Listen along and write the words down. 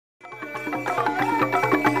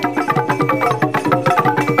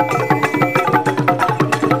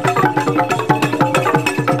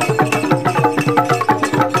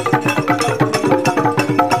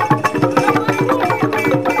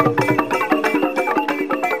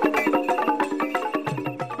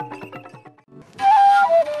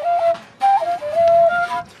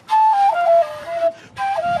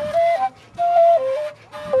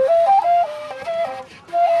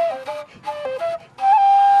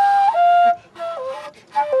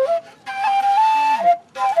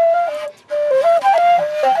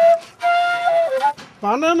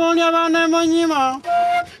monyima.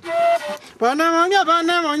 Pane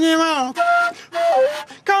monyima.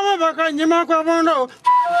 Kama baka nyima kwa bondo.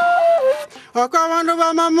 Kwa bondo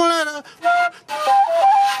ba mamulera.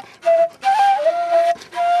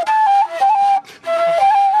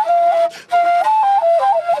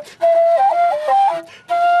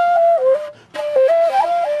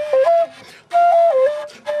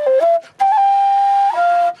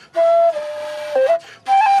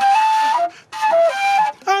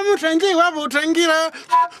 Trengi wabu trengira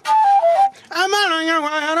amalanga wa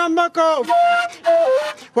harambako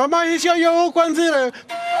wa maisha yo kwanzire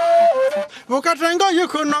ukatrengo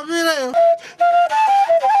yuko novire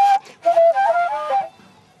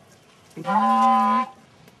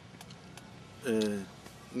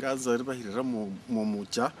ngaza ribahirira mu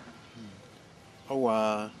mucha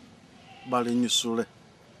awa bale nyusule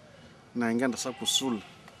na ngenda sakusula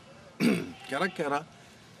kera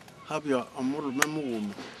habya amuru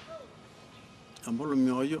memugumu ambolo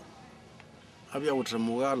myoyo habya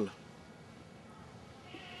utremugala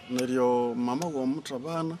neryo mama wa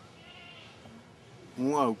mutrabana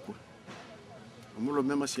mwakwe amulo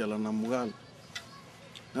mema siala na mugala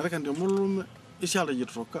nareka ndio mulume ishala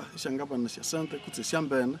yitroka ishangabana sia sante kutse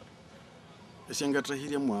siambene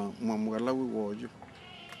ishangatrahiria mwa mugala wiwoyo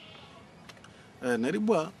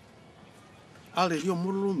neribwa ale yo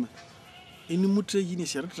mulume ini mutre yini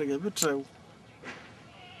shartrege betrew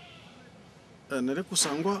nere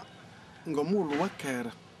kusangwa ngomulu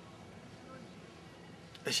wakera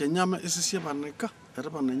eshenyama isisi baneka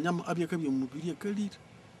erabana nyama abyaka byomubiri akalira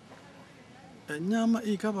enyama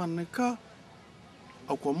ikabaneka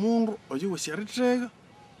akwa mundu oyo shartrega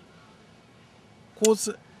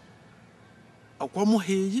kose akwa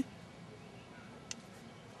muheyi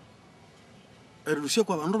erushe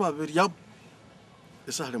kwa bandu babiri yabo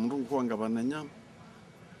esahale mundu kwanga bananyama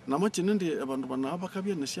namachine ndi abantu bana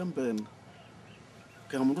abakabye neshambena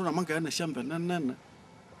kaya mundu namanga yana shambena nana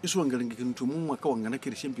iswangalinga kintu mu mwaka wangana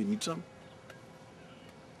kiri shambeni tram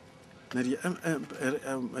nari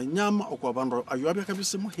nyama okwa bandu ayo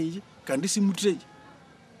abakabise muheyi kandi simutreye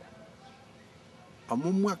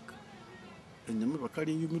amumwaka enyama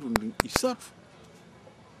bakali yumirundi isatu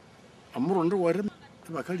amurondo ware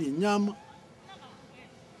bakali nyama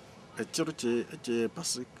echero che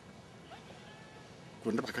pasik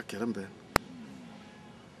kwenda bakakera mbe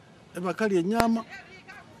bakali nyama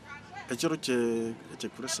echero che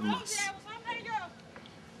Christmas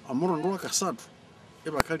amurondo wakasatu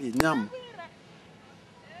bakali nyama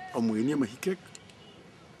omwini mahikek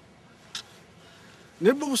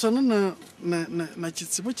nebo busana na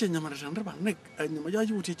chitsibo che nyama randa banek anyama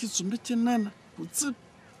yaji uti chitsumbe chenana utsi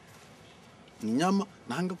nyama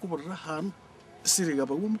nanga kuborera hanu siriga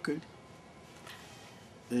bagumukeli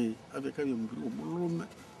abeka byomubiri omulume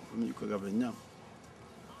omuyuka gabenyama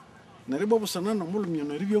naribo busana no mulumyo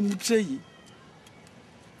naribyo mutseyi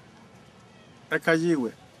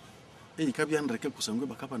akayiwe kabyandreke kusangwe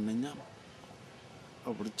bakaba na nyama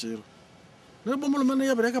aburicero naribo mulume ne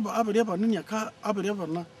yabereka abariaba ninyaka abariaba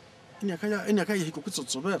na inyaka yihiko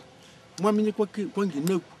kutsotsobera mwamenye kwa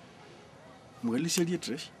nginaku mwalishe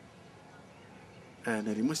lietre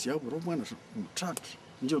narimusi yaburo mwana mutatu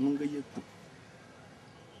nje nunga yeku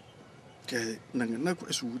ke nanganaku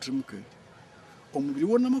esuwutre mukeli omubiri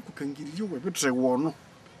wona makukangiriyo webetre wono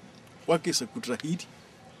wakesa kutrahiri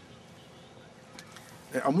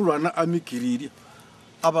amulwana amikiriri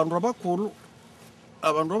abantu abakulu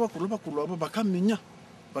abo bakamenya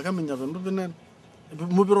bintu binene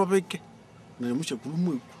mubiro beke narimushe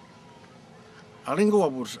kulumweku alinga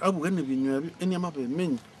wabura abugane binywabi enyama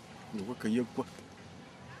bemenya ngokayekwa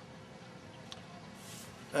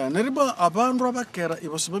nariba abantu abakera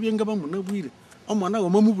ibasuba byenga bamunabwire omwana wo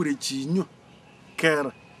mamubure kinyo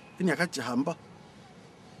kera inyaka chihamba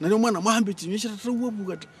nari omwana muhambe kinyo kiratwa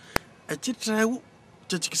bugata ekitrewo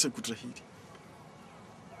cyakikise kutrahiri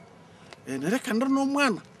nereka ndaro no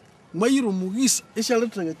mwana mayiro mugisa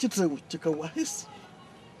eshalataga kitrewo kikawahisi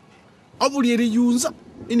abuliri yunza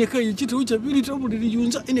ineka yikitrewo cyabirita abuliri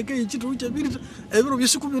yunza ineka yikitrewo cyabirita ebiro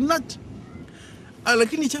byesiku binati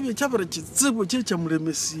lakini chabye chabara chitsibo cha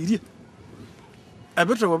muremesirie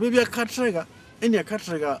abetra wabebya katrega eni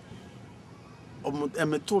akatrega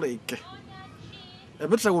emetuleke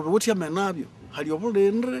abetra wabe wotia menabyo hali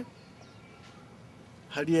obulendre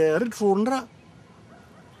hali eritunda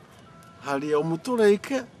hali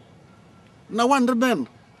omutuleke na wande ben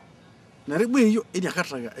naribwiyo eni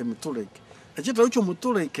akatrega emetuleke ekitra ucho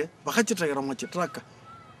mutuleke bakachitagera mu chitraka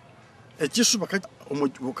echisu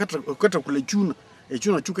bakata kule chuna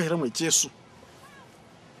echuna chuka hira mu echisu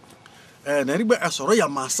nariba asoro ya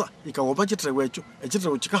masa ikawoba chitrewe echo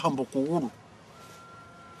echitrewe chikahambo kuwulu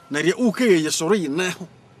naria ukeye yesoro yineho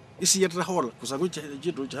isi yetra hola kusango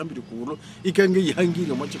chido chambiri kulo ikange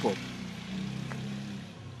yihangire machiko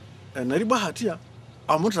nari bahatia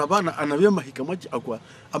amutra bana anabya mahika machi akwa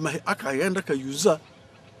akagenda kayuza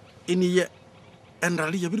iniye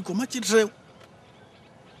endali yabiri ko machitre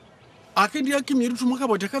akindi akimiri tumaka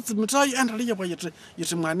batakatsi mitai endali yabayete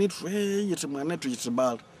yitimwani twe yitimwana tu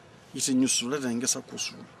yitibala yitinyusula ngesa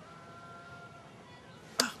kusula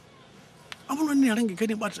amuno ni alenge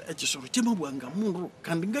kani bata echisoro chemabwanga mundu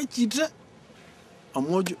kandi ngachite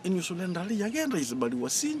amojo enyusula endali yagenda yizibali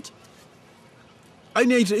wasinje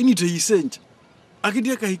aina inite yisenje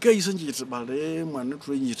akindi akahika yisenje yitibale mwana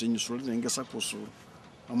twe yitinyusula ngesa kusula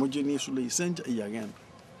amojo ni isula yisenje yagenda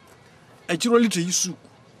echiro lite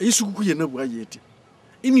yisuku kuyena bwayete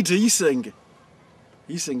inite yisenge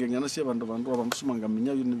ngana si abantu abasumanga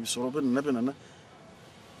minyayo nibisoro benana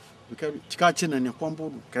bikabi chikachena ne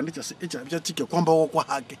kwambudu kandi cyase ecyabya kwamba wo kwa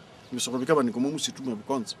hake bisoro bikaba ni komu musitume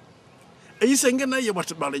bikonzo eyisenge naye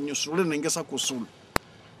batibale nyusule nengesa kusula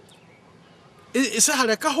isa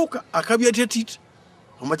hale kahoka akabya tetite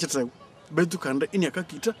amachitrewo betu kanda ini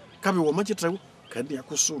akakita kabe wo machitrewo kandi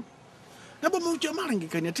yakusula nabo mu jamalenge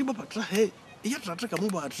kani atiba patra he yatataka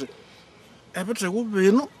mubatre ebetrewo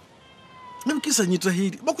beno nabikisa nyita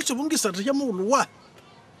hili bakuchobungisa tya muluwa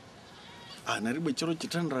anaribe chiro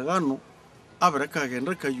chitandagano abaraka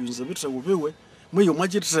agenda kayunza bitrewo bewe mweyo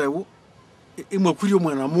mwachitrewo imwakuryo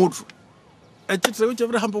mwana mutu echitrewo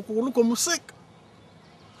chabira hamba kuluko museka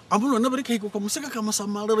abulo nabarika hiko kwa museka kama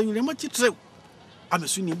samalera yule mwachitrewo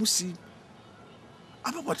amesuni musi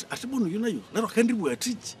abakwati atibono yunayo lero kandi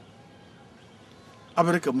bwatiji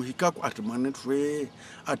abaraka muhikako atimane twe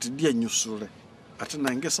atidia nyusule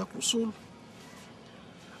atinangesa kusula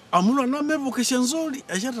amulo namebuka shenzoli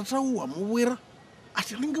ajatatawa mubwira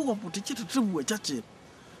atilinge waputi chitatibuwa chache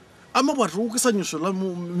amabwatu ukisanyusula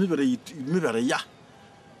mibere ya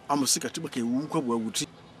amusika tibake ukwa bwawuti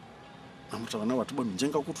amutabana watubona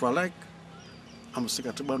njenga kutwaleka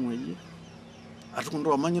amusika tibanu yi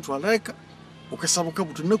atukundo amanye twaleka ukasabuka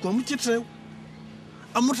butu nekwa muchitrewo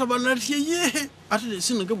amutabana tiye ati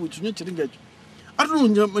sinanga bucunye chiringacho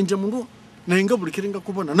atunja manje mundu nainga bulikiringa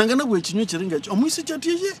kubona nangana bwechinywe chiringacho amwisi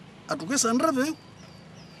chatiye atukesa ndrave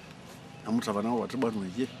amutabana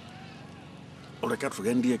watubanu yi oleka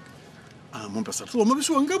tugendiye mumpesa tu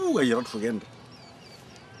mabisu wangabu ayira tugenda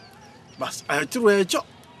bas ayachiro echo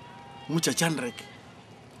mucha chandreke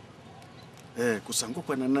kusango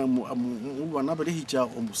kwa nana mubana bali hicha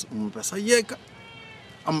mumpesa yeka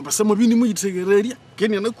ampesa mabini muyitegereria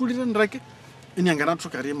keni anakulira ndrake inyangana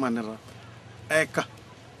tukari manera eka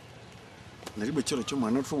naribe chiro cyo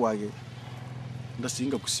mwana tu wage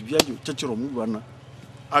ndasinga kusibyayo cyaciro mubana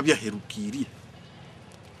abya herukirie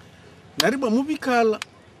nariba mubikala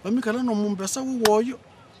bamikala no mumpesa woyo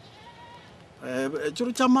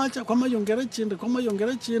chiro chamacha kwa mayongera chinde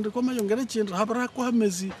habara kwa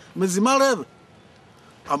mezi malebe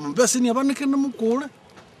amumpesa ni abanike namukule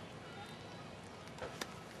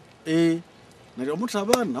nari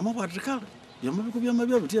omutabana amabatrikala yamabiko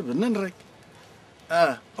byamabya bitie benendrek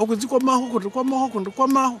okuzikwa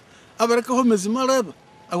maho abareka ho mezi malebe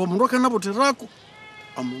abo mundu kana botirako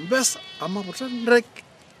amumpesa amabotendrek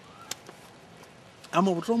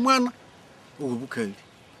amabuto mwana ubukali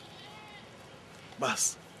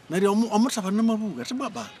bas nari omutabana mabuga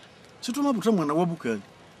tibaba situma buto mwana wabukali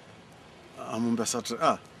amumpesa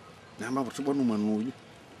namba buto bonu mwana uyu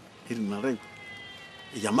iri naleko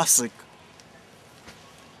yamaseka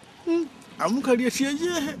amukali atiye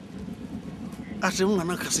ate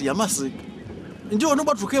mwana kasi yamaseka njo no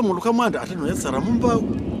batuke muluka mwanda ate no yatsara mumbawo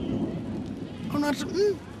onati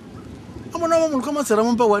amona muluka matsara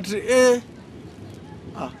mumbawo ati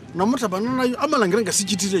nomutabana nayo amalangira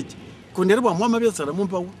ngasichitireje kundere bwa mwama byatsara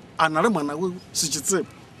mumbawo anale mwana we sichitsebe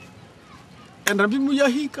endambi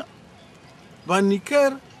muyahika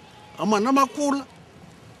banikera amana makula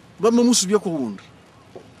bamumusubye kuwunda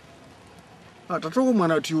atatoko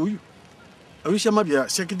mwana ati uyu abisha mabya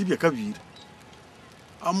shakidibya kabiri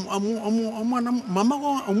amwana mama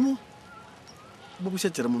ko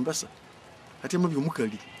bubushakira mumbasa ati mabyo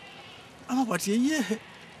mukali amabati yehe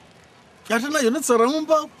yatana yona tsara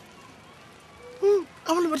mumba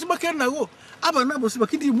amana batibakera nago abana bose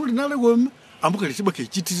bakindi muri nale gome ambukali tibake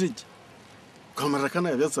chitireje kamera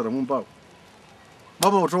kana yatsara mumba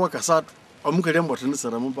baba boto wakasatu amukali amboto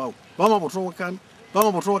tsara mumba baba boto wakana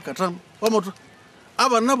bama boto wakatano bama to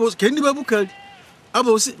abana bose kendi babukali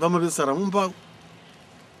abose bama besara mumba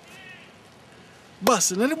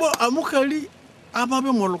basi nalibo amukali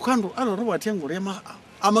amabe molukando aloro batengure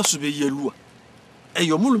amasube yelua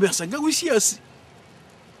eyo mulu besanga wisiyasi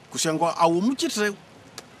kushangwa awo muchitre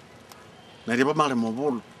nari bamale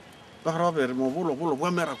mobulo babere mobulo bulo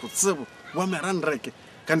bwamera kutsibu bwamera ndreke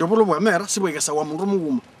kandi obulo bwamera sibwegesa wa mundu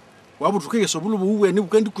muguma wabutukegesa obulo buweni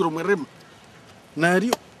bukandikura mwerema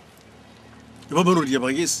nari babaroria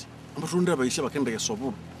bagesi amatunda bayisha bakendegesa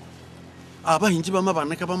obulo abahinji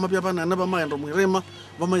bamabaneka bamabya banana bamayenda mwerema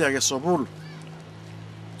bamayagesa obulo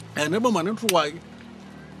ene bamane tuwage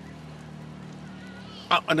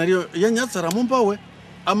nari yanyatsara mumbawe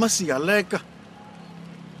amasigaleka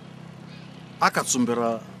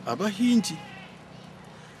akatsumbira abahinji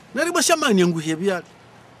nari bashamani nguhye byali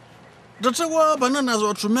datewa banana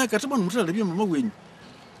zo tumeka tibona mutale bya mama wenyu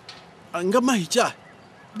ngamahicha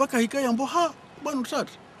bakahika yambo ha bwana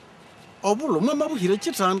tata obulo mama buhire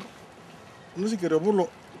kitanda musikere obulo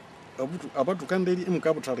abatu kanderi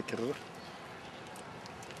imukabutalekerera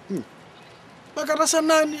bakarasa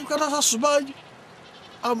nani karasa subaji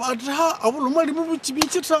atha obulo mwali mubuchibi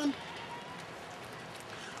kitanda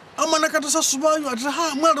amana katasa subayo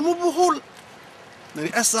atha mwali mubuhula nari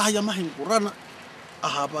asaha ya mahingurana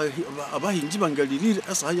abahinji bangalirire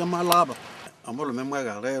asaha ya malaba amolo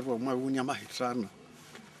memwagalero mwawunya mahitana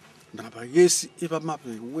nabagesi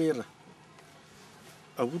ibamabiwera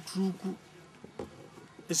abutuku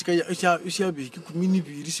isiyabiki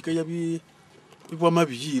kuminibiri sikayabi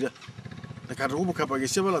ibwamabiyira nakati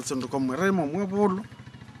ubukabagesi balatsenduka mwerema mwabulo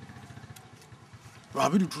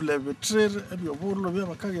babiri tulebetrere ebyobulo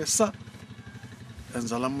byabakagesa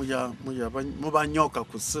enzala mubanyoka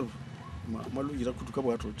kusibu maluyira kutuka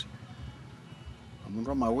bwatoti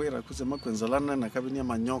amundu amawera kusema kwenzalana nakabini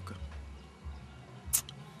amanyoka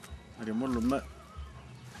ari mulume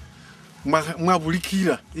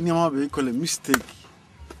mwabulikira ini amabe ikole mistake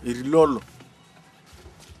erilolo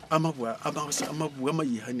amabwa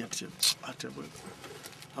amayihani ati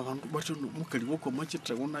abantu bacho mukali woko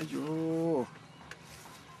machitra unayo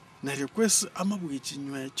na request amabwe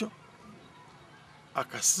chinywecho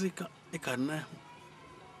akasika ikanaho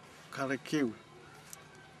kalekewe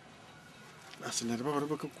asinari baba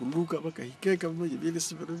bakakuluka bakahikeka bamaye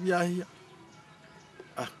byelesibero byahya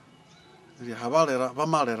ri habalera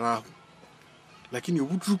bamalera lakini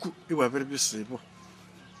ubutuku ibabere byosibo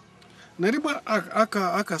nariba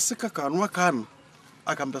akasika kanwa kana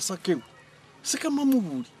akambesa kewe sika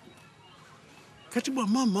mamubuli kati bwa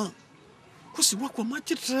mama kusibwa kwa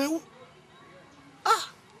machitrewo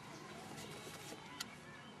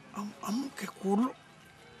amuke kulo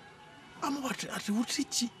amubati ati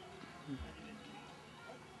utichi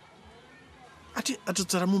ati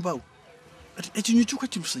tsara mumbawo ati echinyuchuka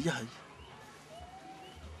chirusa yayi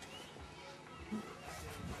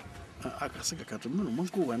akasika kati muno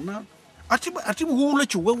munku wana ati buhula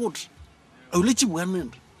chuwe wuti awule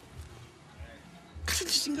chibwanenda kati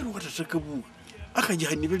chisingalo watatakabu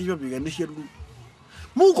akajihani beli babiganisha lu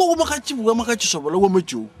muko makachibuwa makachisobola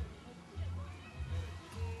wamacho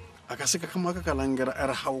akasika kama akakalangera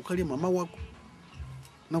arahawukali mama wako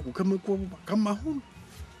nakukama kwa kama hu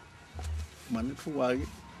manifu wage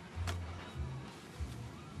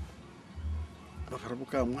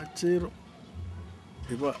bakarabuka mwachero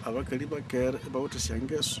iba abakali bakera iba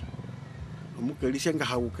utisyangeso umukali syanga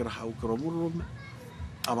hawukira omulume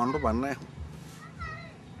abandu baneho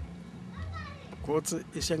kotse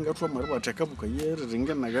isyanga twa mari batekabuka yere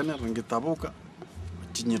ringenagane ringitabuka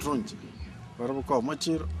tinyironje barabuka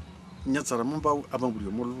omachiro nyatsara mumbawo abambuli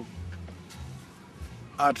omulume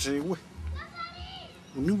atiwe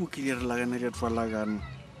unibukirira lagana lya twalagana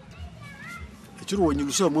ekiro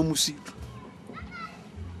wonyilusa mwamusitu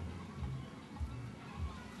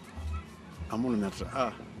amulume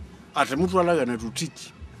ati mutwalagana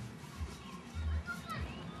tutiki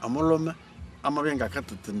amulume amabenga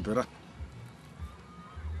akatetembera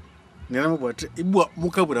nena mubwate ibwa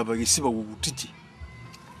mukabura bagisiba ubutiki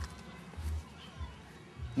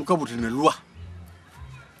mukabutene lwa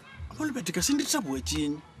amulume tikasindi tsabwe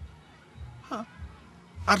chinyi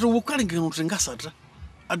ati ukalinga ngutengasatra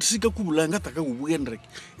ati sika kubulanga taka ubuyendreke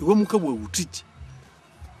iwe mukabwe utiki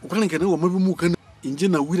ukalinga nawo mabimuka inje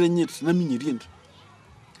na wira nyeti na minyirinde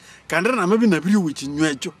kandira na mabi nabiri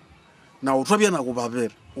wichinywecho na utwabya na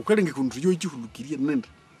kubabera ukalinga kuntu yo chihulukirie nende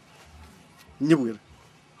nyebwera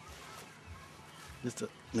nesta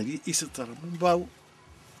nagi isatara mumbawo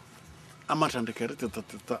amatandekere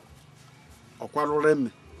tata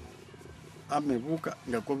okwaloleme amebuka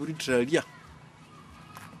ngakobiritralia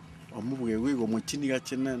omubwe wigo muchini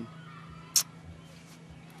gachenene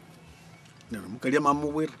nero mukalia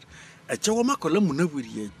mamubwera echo wamakola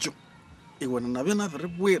munabwiri echo iwana nabyo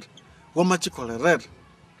nabiribwira wamachikolera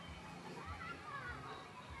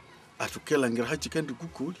atukela ngira hachikendi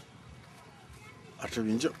kukuli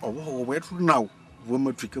atubinje obuho bwetu nawo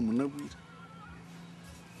bwamatwike munabwira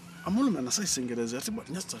amulume nasayisengereza ati bwa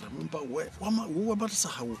nyatsara mumba we wa batisa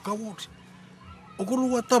hawuka wote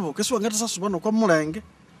okulu watabo keswa ngata sasubana kwa mulenge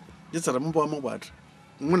nyatsara mumba wa mabwati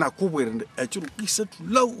muna kubwere ndi achirukise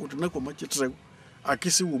tulaw utinako machitrego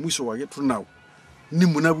akisi wo mwiso wake tunawo ni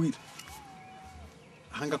munabwire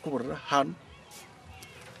hanga kuborera hano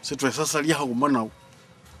setwe sasa liha umanawo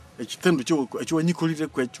ekitendo cyo wanyikolire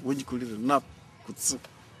kwecho wanyikolire na kutsi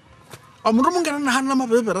amundu mungana na hana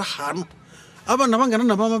mabebera hano abana bangana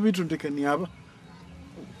na mama bitundekani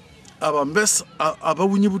aba mbesa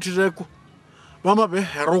abawunyibutireko mama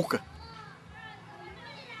beheruka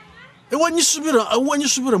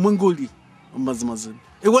ewanyisubira mwengoli amazimazima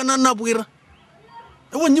ewana nabwira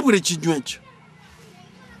ewanyibure kinywecho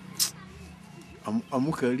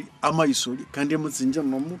amukali amayisoli kandi emutsinja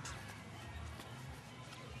nomutu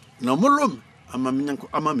namulume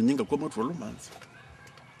amaminyanga kwa mutu olumanzi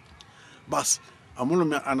basi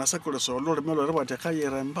amulume anasakule solole melo rebate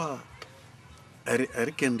kayeremba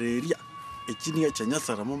erikenderia ekini ya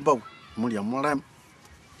Nyatsara mumbawe muli amulema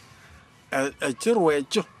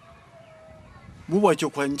ekirwecho mubwacho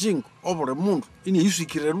kwa njingo obure mundu ini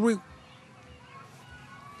yisukire lwe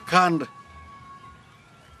kandi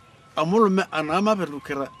amulume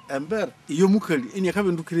anamabelukira embere iyo mukali ini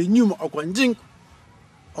akabendukire nyuma akwa njingo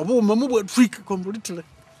obo mamubwa trick completely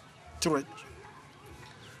kirwecho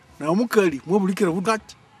na mukali mwabulikira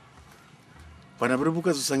budaki bana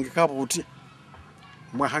buribuka zusangika buti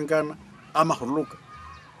mwahangana amahuluka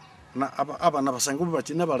na abana basangu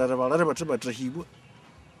batina balare batahibwa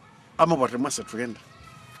amabwate masatugenda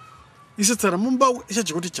isetsara mumbawe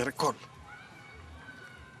ishachikuti charekola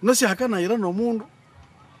nasi hakana ira no mundu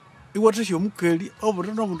iwatashyo mukali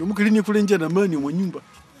obure no mundu mukali ni kulenja na mani mu nyumba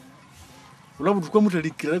ulabudu kwa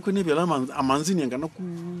mutalikira ko ne byala amanzini ngana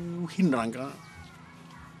kuhindanga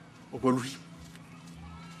okoluhi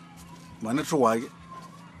mana twage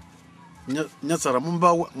Nyatsara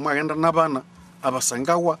mumbawe mwagenda nabana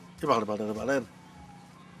abasangawa ibalare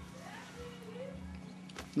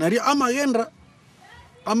nari amagenda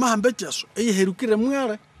amahambe kyaso eyiherukire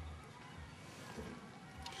mware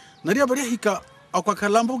nari abari hika akwa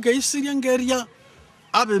kalambo geisiria ngeria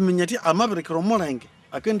abe minyati amaberekero molenge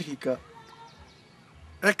akendi hika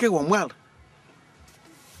eke wa mware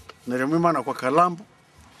nari mwimana kwa kalambo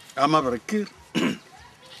amaberekire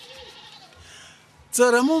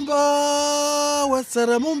Tsara mumba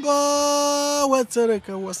watsara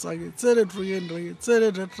kawasage tsere truyendre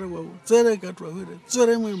tsere tatrewa tsere katwahire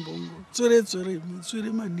tsere mwembongo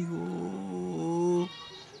tsere manigo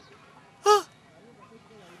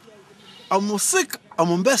amusika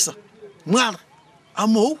amumbesa mwala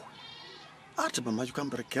amo ati bamaji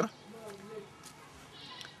kamberekera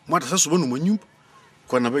mwata sasa bonu manyumba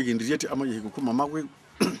kwa nabagendiria ati amaje kukuma mawe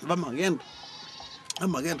bamagenda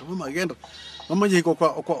mama yiko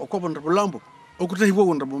kwa bonda bulambo okutahibo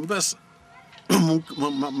bonda bombesa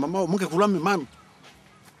mama muke kulami man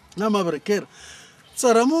na maberekera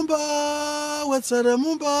tsara mumba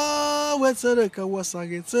watsara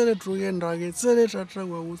kawasage tsere trugendage tsere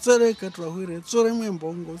tatrawa tsere katwahire tsore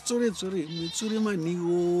mwembongo tsore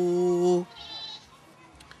manigo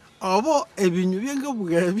abo ebinyu byenga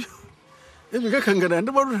bugabyo ebikakangana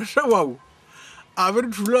ndabaru shawawo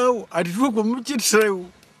abertulawo atitwe ko muchitrewo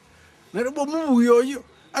narebo mubuyoyo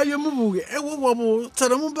ayo mubuge ewo wabo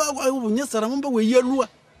tsara mumba ayo Nyatsara mumba we yelwa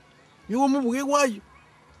yo mubuge wayo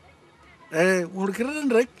urikira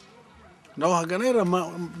ndrek na waganera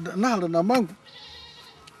nahal na mangu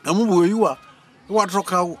na mubuyo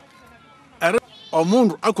watokawo are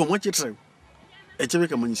omundu akoma chitrewo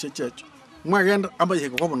echebeka manyise chacho mwagenda ambaye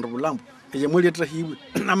ko bonda bulambo eye mweli trahiwe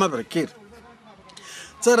amaberekera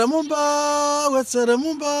Tsara mumba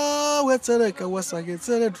watsara kawasage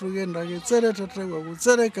tsere trugendage tsere tatrewa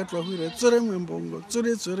tsere katwahire tsere mwembongo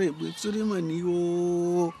tsere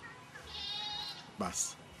manigo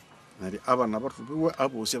bas nari abana batubiwe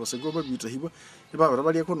abose basego babitahiba ibabara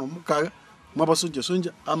bali ko nomukaga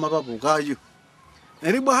mwabasonje amababugayo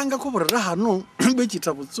nari bahanga ko burara hano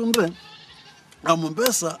bekitabutsundre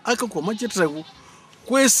amumbesa akakoma chitrewu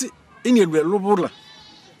kwesi inelwe lubula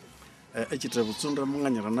ekitabutsundra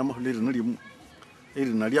munganyira namahulire nalimu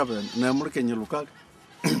eri naliaba na murkenye lokal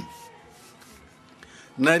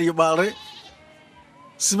nari bare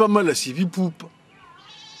sibamala sibipupa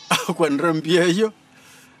kwa ndrambiyeyo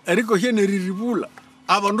ariko hene riribula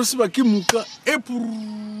abandu sibakimuka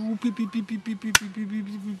epuru pipi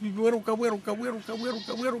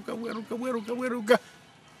weruka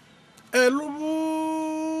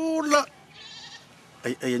elubula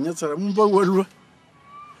ay Nyatsara mumba walwa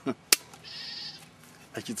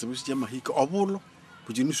akitsebusi ya mahika obulo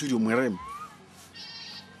kujini suri omwereme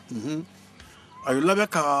ayulabe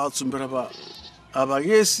ka tsumbira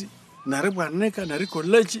abagesi nari bwaneka nari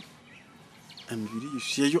college emibiri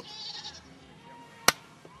yisyeyo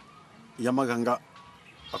yamaganga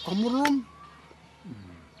akwamulum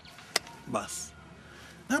bas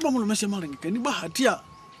naba mulume semalengekani bahatia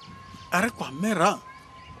are kwa mera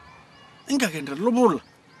ingagenda lobula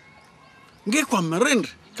nge kwa merende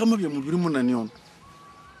kama bya mubiri munaniona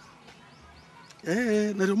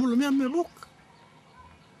nari mulume amebuka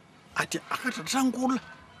ati akatatangula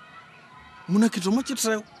muna kitomo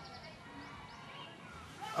chitrewo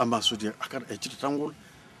amasudi akata echitatangula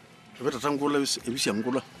ebetatangula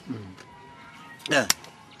ebishyangula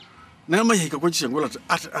nama yika kwa chishyangula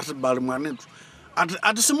ati bali mwanetu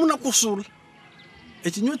ati simuna kusula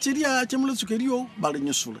ekinyo kiriya kyemuletsuka eriyo bali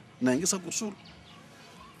nyusula nangisa kusula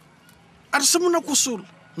ati simuna kusula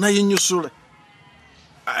naye nyusula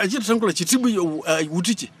echitatangula kitibu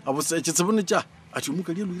wutiki abusa ekitsibone kya ati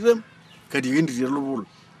umukali lwirem kadi yendirira lubula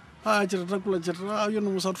chitatangula chitara yo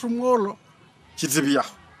nomusathu mwolo kitibya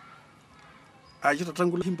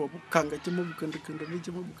chitatangula himbo bukanga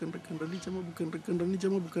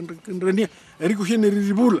chemabukandakandani eriko hene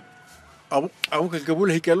riribula abo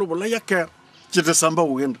kakabula hikalo bula yakera kitasamba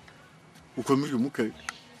ugenda ukomiri umukali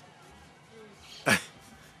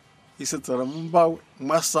isetsara mumbawe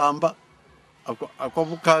masamba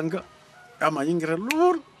akwabukanga amayingira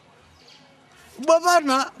lulu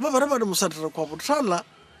babana babarabana musatira kwa butala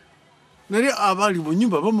nari abali mu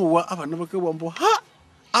nyumba bamuwa abana bakabambo ha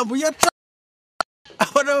abuyata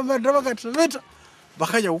abana bakataveta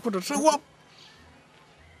bakajya gukunda tsewa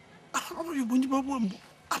abali mu nyumba bambo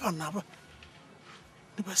abana aba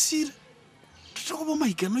nibasire tutako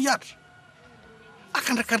mahigano yat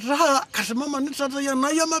akanda katra kata mama nitata ya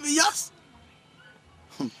nayo mabiyas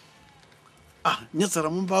nyatsara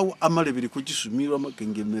mumbawo amalebiri kujisumirwa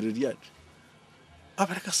makengemereri yat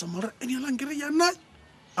abaraka samara eni langere ya nayo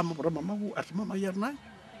amabura mama wu ati mama ya nayo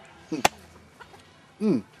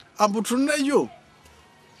ambutuneyo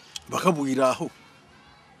bakabwiraho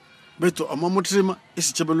beto amamutrema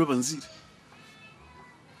isichebelo banzire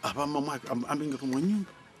aba mama ambinga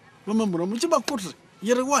kumwanyumba mama mbura muchibakutre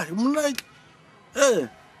yere wahe munai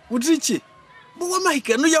utichi buwa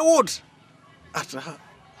mahikano ya wote ata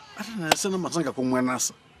nasana mazanga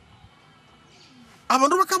kumwanasa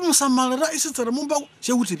abantu bakamusamalira isitsara mumbawo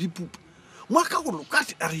shewuthi bipupa mwaka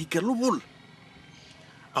kulukati arihike lubula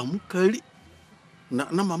amukali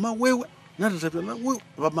na mama wewe na tatapela wewe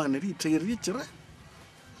bamane riteri chira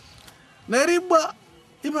nariba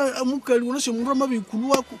iba amukali unashe mundu mabikulu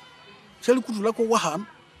wako shali kutula ko wahana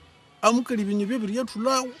amukali binyu bibiri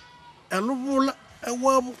yatulawo alubula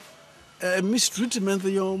ewabo mistreatment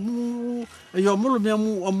yo mulume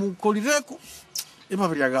amukolireko iba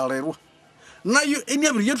byagalirwa nayo eni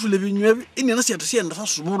abiri yatule binywebi eni nasi atasienda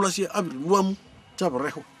fasubula si abiri lwamu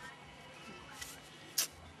chabareho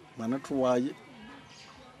mana tuwaye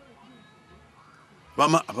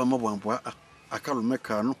bama bwambwa akalume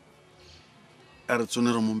kano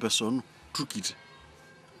aratsonero mumbesono tukite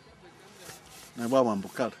na baba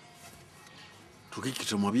mbukala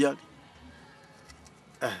tukikite mwabyali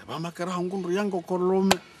bama kara ngundu yango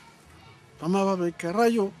kolome bama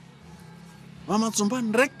babekarayo bama tsumba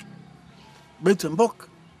ndrek bete mbok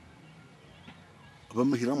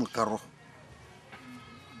abamahira mukaro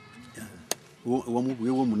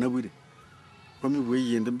wamubuye wo munabwire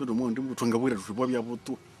kwamibuye yende mbedo mo ndi mutunga bwira tubwa bya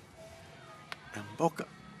butu mboka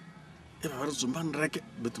eba barzumba ndreke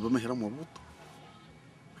bete bamahira mu butu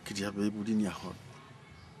kidi abebudini yaho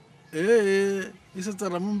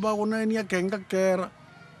isatara mumba ona ni akenga kera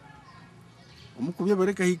umukubye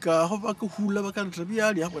bereka hika aho bakuhula bakanta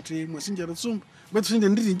byali abati mwasinjara tsumba bete sinde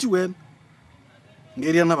ndiri njiwena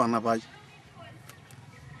ngeria nabana baye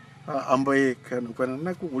ambaye kana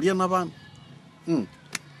nakugulia nabana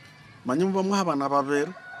manyumba mwa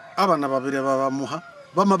abana babiri babamuha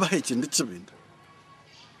bama baheke ndikibinda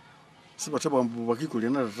sibataba mbu bakikulia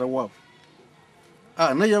na tata wabo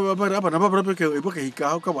naye abana babirapeke ibakahika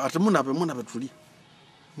aho kaba ati munabe tulie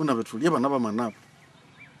abana bamanabo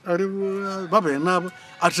ari babe nabo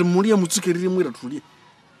ati mulie mutsukerire mwira tulie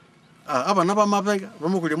abana bamabega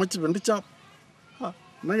bamukulia mu kibindi cyabo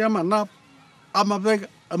naye amanabo amabega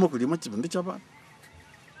amukulia mu kibindi cy'abana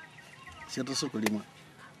siyata sokulima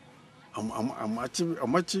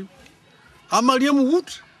amachi amalie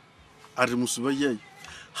muwut ari musuba yeye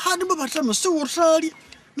hadi babatama siwutali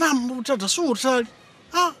namutata siwutali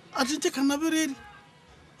ati kana bereri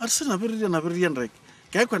ati sina bereri ndreke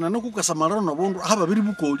kaikwana nokukasamarana nabondu haba biri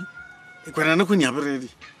bukoli ikwana nokuni abereri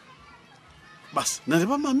bas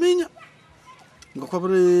naliba mamenya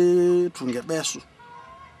ngokwabere tunge beso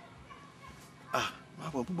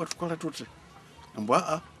baba buba tukola tutre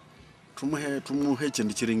Mbwa tumuhe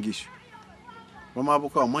chindi chiringisho.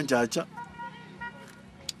 Bamabuka omanjacha.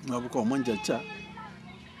 Mabuka omanjacha.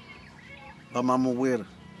 Bamamubwera.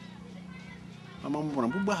 Bamamubwera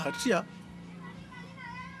mbwa hatia.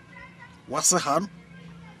 Wasahano.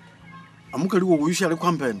 Amukali wo uyusha ali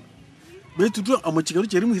kwambene. Betu tu amachikaru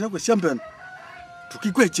cherimuhira kwa shambene.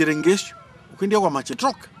 Tukikwe chirengesho. Ukendia kwa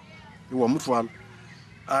machetroka. Iwa mutwala.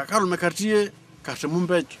 Akalume katie kate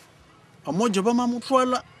mumbecho. Amojo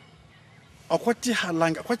bamamutwala. Akwati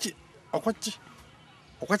halanga. Akwati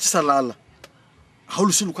salala.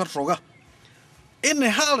 Haulusilu katroga. Ene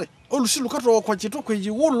hale. Haulusilu katroga kwa chitoko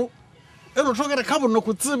ijiwulu. Elo togere kabo no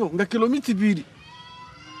kutsibu. Nga kilomiti 2.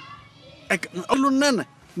 Alo nene.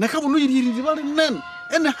 Nakabu nuyiri bali nene.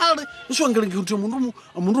 Ene hale. Iso angelengi kuti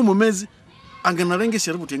mundu mumezi. Angenarenge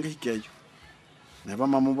sheribu tenga hikeyo. Neba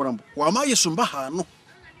mamubura mbu. Wama yesumba hano.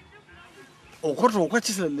 Okoto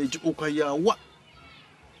okwachisa leji ukayawa.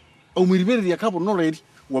 Omiriberi ya kabo no ready.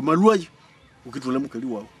 Wamaluayo. Ukitule mukali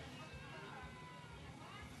wawo.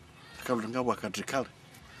 Akabulanga wakatrikala.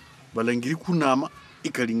 Balangiri kunama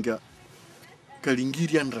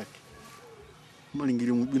kalingiri andrake.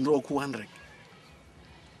 Malingiri mubindo ku 100.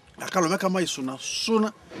 Akalome kama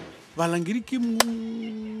suna balangiri kimu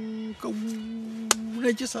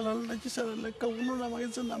nechisala kauno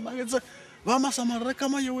na mageza vama samara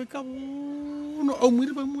kama yewe kabuno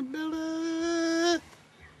omwiri bamudala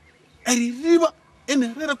eririba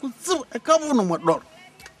enerera kutsiba ekabuno mwadoro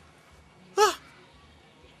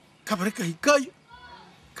kabareka hikayo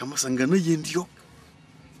kama sangana yendio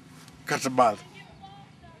katabal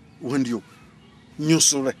wendio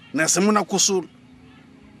nyusule nasemuna kusula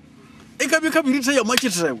ekabirita ya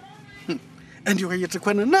machitrewo endio kayete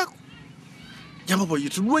kwana nako yama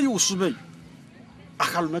boyitulwe usube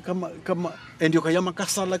akalume kama endio kayama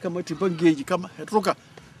kasala kama timbangeji kama hetroka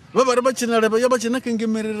babare bachinale bayabachina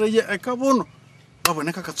kengemerera ye ekabono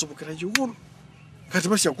baboneka katsubukira yugulu kati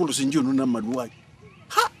bashakulu sinjunu na maduwayi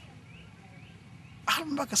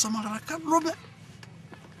ambaka samara kalume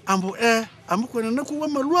ambo amukwana nakuwa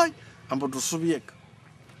maluwayi ambo dusubiyeka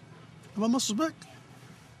mama subeka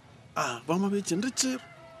bama bechendechero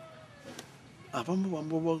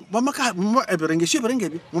bamaka eberengeshe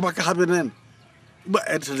berengebi mubaka habenene ba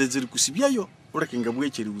etelezeri kusibyayo urekenga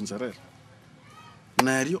bwecheri unzarera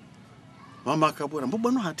naryo mama kabura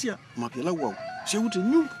mbona hatia mapela wawo shewute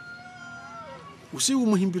nyumba usiwu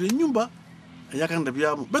muhimbire nyumba yakanda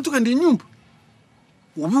byamo betuka ndi nyumba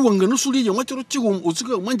ubi wanga nusuliye mwachero chigo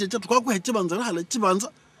utsika manje cyatu kwakwe hechibanza hala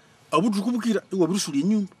chibanza abutukubukira iwa birusuliye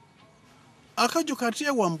nyumba akajo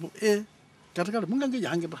katia wambo katakale mungange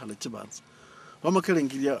yahange bahala chibanza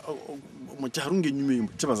bamakelengiria mucharunge nyume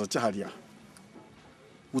chibanza chahalia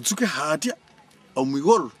utsuke hatia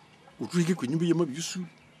omigolo utwike kunyumba yema byusu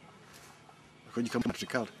akaji kama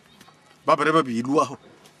matrikala babere babilwaho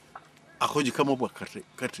akoji kama bwa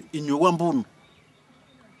kate inyo wambuno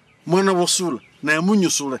mwana bosula na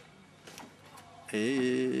yamunyusule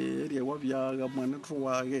riya wabyaga mwana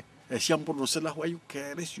tuwage eshambuno sela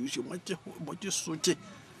wayukere shushu moche soche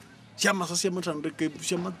shama sasa matandeke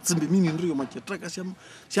shama tsimbe mini ndriyo machetraka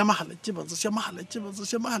shama hala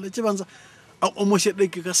chibanza omoshe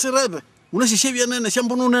deke kaserebe unashishebya nene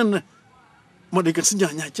shambuno nene modeka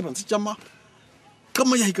sinyanya chibanza chama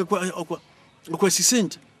kama yahika kwa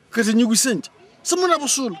sisenja kati nyugisenja samuna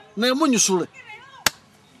bosula na yamunyusule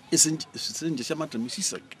esenje shamata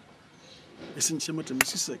misisake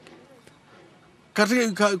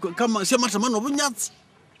katika kama shamata mano bunyatsi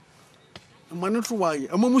manetu waye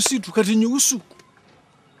amusitu kati nyusuku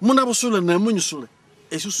muna bosula na munyusule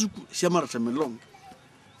esusuku shamata melong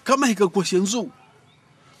kama hika kwa shenzo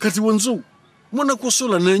kati wonzo muna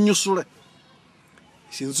kusula na nyusule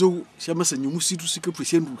shenzo shamasa nyumusitu sikapwe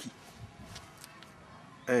shenduhi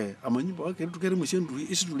amanyimba wake tukere mushenduhi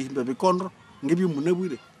isituli himba bekondo ngebi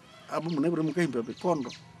munabwire abo munabwire mukahimba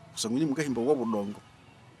bekondo kusangunye mukahimba wabudongo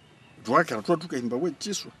twakera tukahimba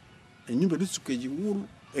wechiswa enyumba litsuke jiwulu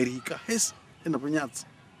erika hesi enabanyatsa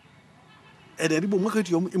ederibo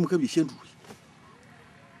mwakati yomu imukabi shenduhi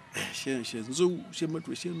shenzo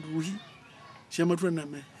shematwe shenduhi shematwe na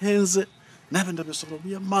mehenze nabenda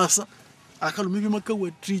besorobia masa akalumibi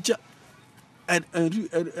makawa tricha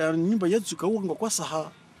nyumba yatsuka wanga kwa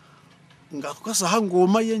saha ngakasa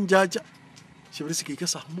ngoma yenjaja shibirisi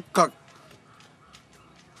kasa mukaga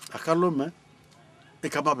akalome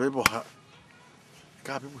ekaba bebo ha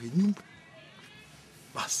kabe bo nyumba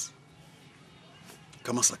bas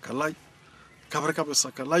kama sakalai kabra kabe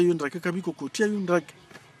sakalai yundake kabiko kotia yundake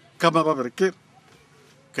kama babereke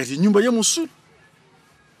kati nyumba ya musu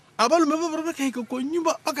abalume babereke ko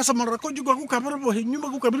nyumba akasamara ko juga ku kabra bo nyumba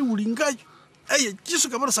ku kabri ulingayo Eye chisu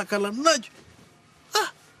kabara sakala najo.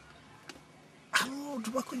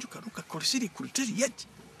 Tubakonjuka nuka kolisiri kuliteri yaji.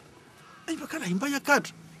 Bakana himba ya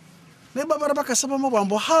kadra. Ne babara bakasaba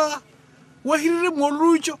mabambo ha. Wahirire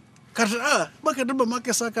molucho. Kata bakadaba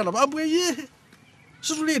make sakala bambo ye.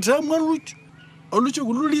 Sutuleta molucho. Olucho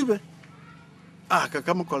gululibe.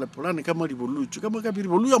 Kama kole polani kama libolucho kama kabiri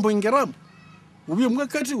bolu ambo ingeramu. Ubiye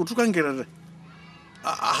mwakati utukangerere.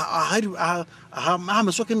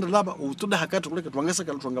 Mesoka ndalaba utuda hakati kule katwangasa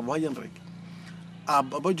kalutwanga bahaya ndreke.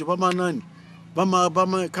 Abajo bama nani?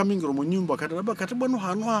 Bama kamingiro mu nyumba kati bwano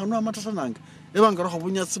hanu amatasananga. Ebangaro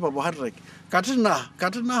hobunyatsi babo hadreke. Kati na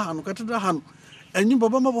hanu. Enyumba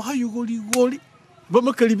bama bohayu goli.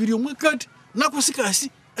 Bama kalibiri mwakati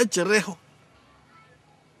nakusikasi echereho.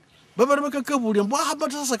 Baba bakakabuli mbo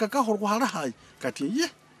abatasa kakahoro harahayi. Kati ye.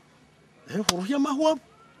 Horuya mahwa.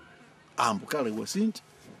 Kale wasinti.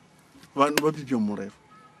 Vanhu vapipya murero.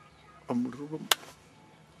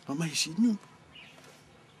 Amaishi nyumba.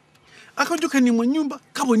 Akajoka ni nyumba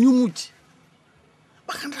kabo ni umuti.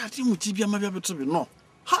 Bakandira ati umuti bya mabya betobe no.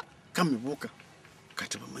 Kamibuka.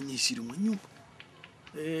 Kati bamanyishiri mu nyumba.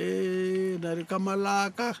 Dari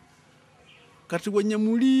kamalaka. Kati wenye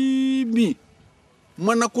mulimi.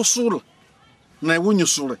 Mwana kusula. Na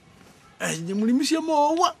wunyusule. Nye mulimi sia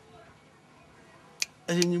mowa.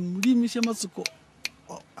 Nye mulimi sia matsuko.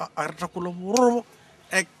 Aratakula buroro.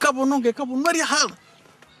 Kabo nonge kabo nari hala.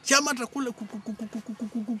 Chama takula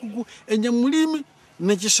kuku enye mulimi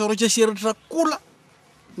na chisoro cha shirata kula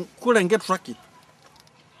nge traki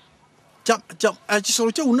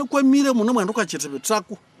chisoro cha unakwa mire muna mwando ka chitebe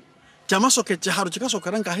traku chama soke chaharo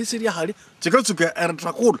chikasoka ranga hisiri hali chikatsuka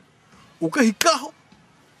eratrakula ukahikaho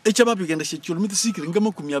echama bigenda shechulumiti sikiri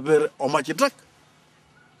ngama kumyabere omachitaka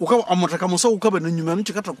ukawa amotaka musa ukaba na nyuma no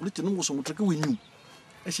chikatakula chinungu so mutaka winyu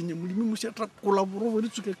eshinye mulimi mushatrakula buroro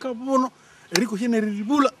ritsuke kabono eriko hene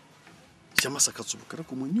riribula chama sakatsubukira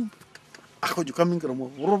ku nyumba akajo kamingira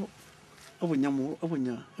mu robo abonya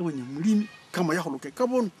mulimi kama yaholuke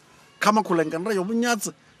kabono kama kulengandra yo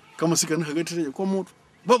bunyatsa kama sikana hagatire ko moto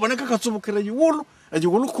babona kakatsubukira yiwolo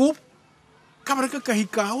ajigolo ku kabara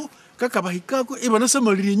kakahikaho kakabahikako ibana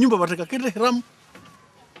samaliri nyumba bataka kete hram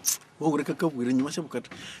wogure kakabwira nyuma shabukata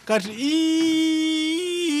kati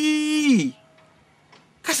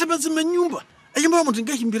kasabazi manyumba ayimba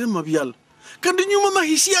mutinga himbire mabyala kandi nyuma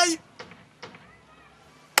mahisi yayo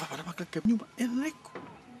abana bakake nyumba eneko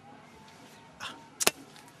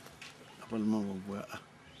apalma bwa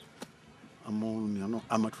amolu miano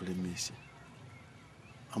amatule mesi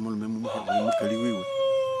amolu memu mukali wiwe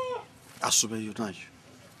asube yo nayo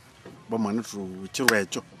bamana tru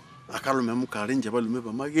chirwecho akalo memu kalenje balume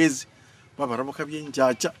bamagezi babara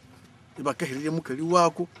bakabyenjacha ibakahirire mukali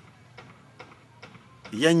wako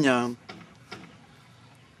yanya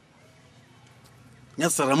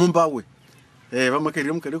nyatsara mumbawe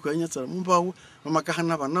bamakariye mukari ko nyatsara mumbawe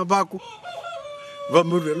bamakahana bana bako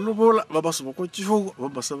bamurwe lobola babasuba ko chihugo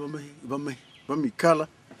babasaba bamikala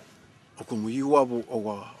okumuyi wabo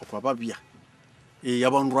okwa babya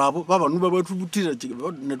yabantu abo babanu babatubutira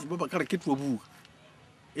netuba bakara kitwa buka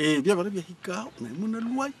byabara byahika na muna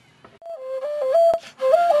luwai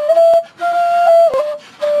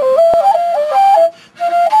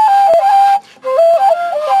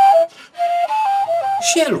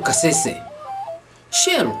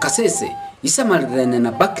Shell Kasese isamalirene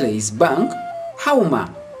na Barclays Bank hauma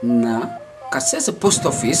na Kasese Post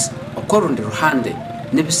Office okorondi ruhande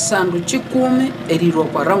nibisandu chikume eriro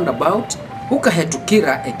kwa roundabout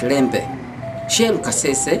ukahetukira ekilembe. Shell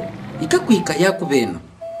Kasese ikakwika yakubeno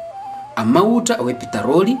amauta awe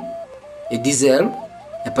pitaroli diesel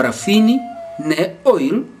parafini ne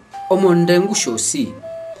oil omondengu shosi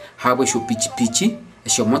habwe sho pichipichi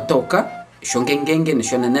sho motoka shongengenge ne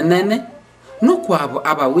shonenene no kwabo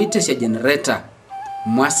abawite sha generator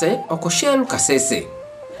mwase oko Shell Kasese.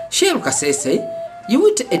 Shell Kasese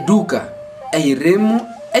yiwite eduka ayiremu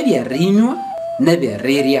ebyarinywa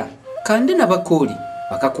nebyareria kandi nabakoli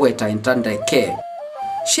bakakweta intandeke.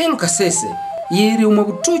 Shell Kasese yiri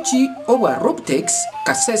umubutuchi obwa Robtex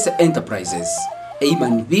Kasese Enterprises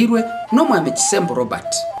eimanvirwe no mwame Chisembo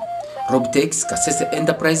Robert. Robtex Kasese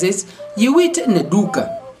Enterprises yiwite neduka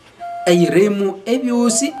ayiremu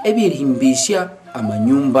ebyosi ebyerihimbisha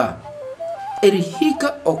amanyumba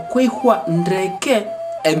erihika okwehwa ndreke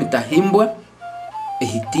emitahimbwa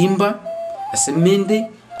ehitimba asemende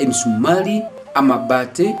emisumari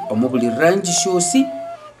amabate omubuli rangi shosi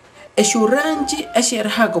esho rangi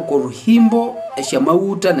esherhaka ko ruhimbo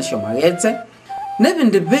eshamauta na shamagetse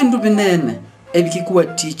nebinde bindu binene ebikikuwa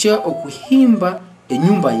ticha okuhimba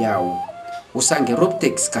enyumba yawo usange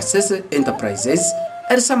Robtex Kasese Enterprises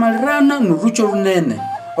erisamalirana n'orucho runene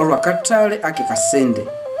olwakatale ake Kasende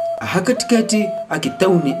ahakatikati ake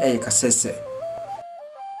tauni eye Kasese.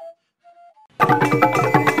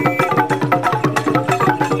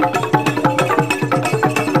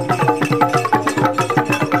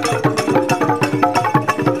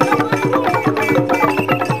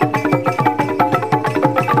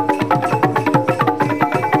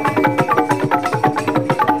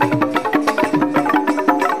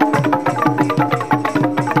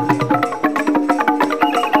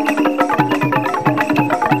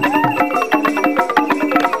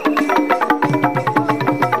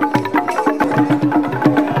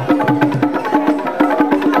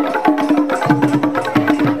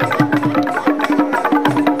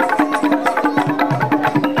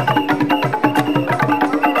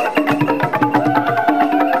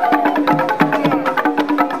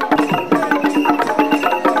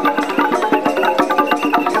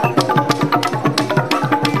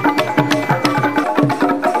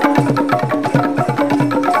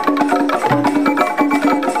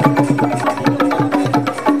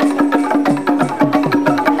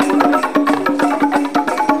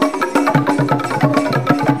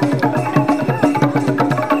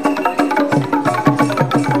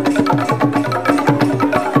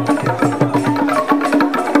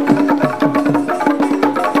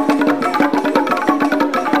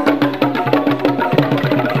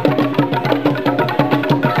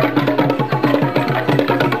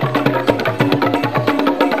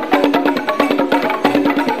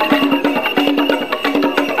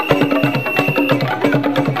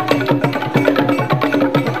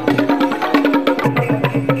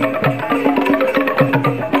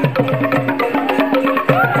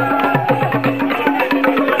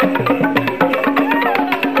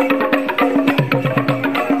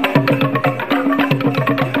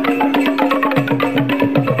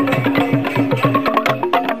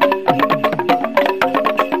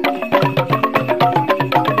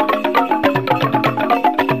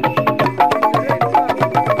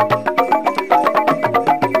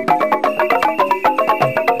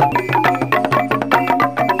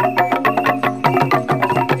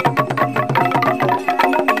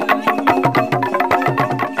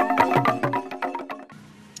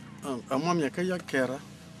 Emyaka yakera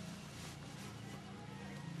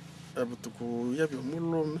ebutuku yabyo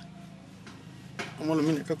omulume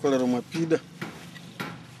nekakolera mapida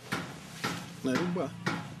nariba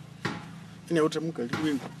ine uta mukali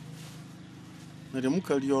wewe nari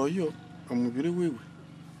mukali oyo omubiri wewe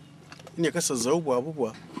ine kasaza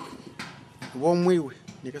obwa bomwewe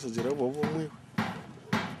nikasazira bomwewe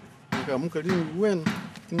nika mukali wenu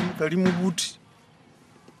mukali mubuti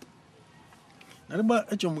nariba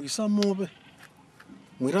echo mugisa mobe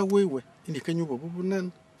mwira wewe indikanyuba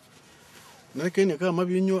bubunene nakene kama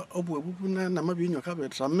binyo obwe bubunene namabinyo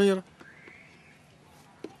kabetramira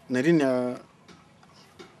narina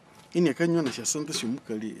ine kanyo na shasante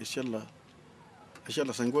shumukali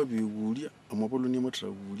eshala sangwa biwulia amabolo ni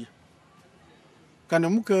matrawulia kana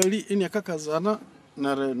mukali ine kakazana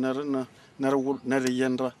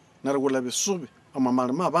nariyenda naragula bisubi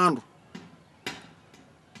amamalima abandu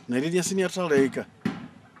naridia sini ataleka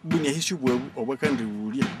bunya hishubwe obakandi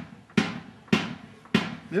wulia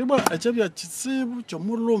nariba achabya chitsibu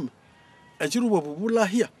chomulume achiruba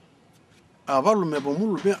bubulahia abalume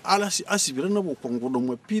bomulube alasi asibira nabo kongodo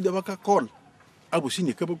mwapida bakakola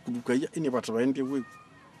abusini kaba kudukaya ine batabaende wewe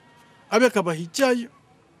abeka bahichayo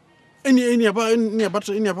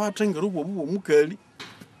ine abatengera ubwo mukali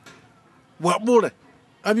wabule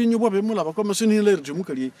abinyu bobe mulaba komasini lerje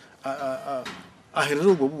mukali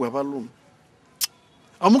aherero ubwo abalume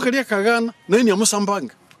amukali akagana nani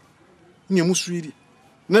amusambanga ni muswiri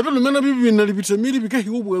nabelume nabibi nalibitamiri bikahi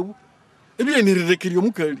ubwo ebi nirerekeri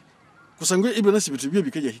mukali kusangwe ibe nasibiti byo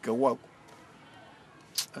bikajya hika wako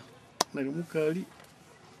nari mukali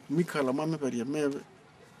mikala mama bari yamebe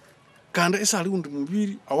kanda isali undi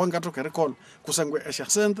mubiri awangatoka rekola kusangwe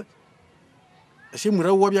eshasente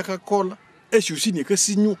eshimura wabya kakola eshushini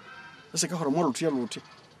kasinyu aseka hora molo tiyaluti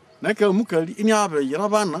naka mukali ini abe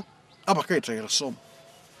yarabana abakaitera somo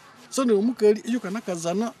sone mukali iyo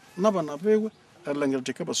kanakazana nabana bewe alangira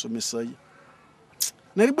tekaba somesaye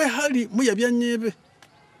naribe hali muyabya nyebe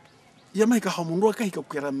yamaika hamundu akahika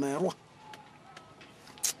kukeramerwa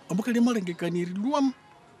amukali malengekaniri luam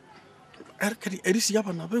arkadi erisi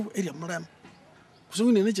yaba nabewe eri amrama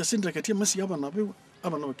kusungune neja sindra kati masi yaba nabewe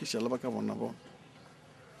abana bakisha labakabona bona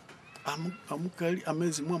amukali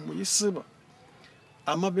amezi mwamu yisiba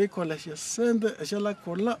amabekola sende eshala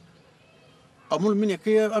kola amulumini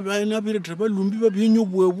akaya abana abire treba lumbi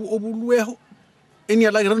babinyobwebu obulweho eni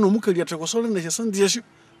alagira no mukali atekosola nesha sandiyeshu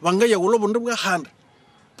bangaya ulobo ndobwa handa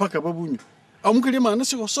paka babunyu amukali mana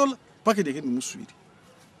siko sola paka de kini muswiri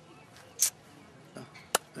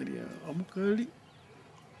ari amukali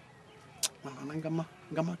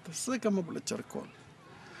ngama taseka mabula charcoal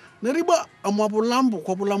neriba amabulambo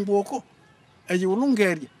kwa bulambo oko ayi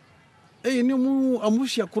ulungeria ni mu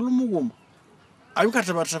amushya kulumugoma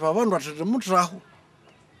ayukatabataba abantu atete mutraho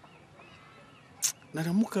nari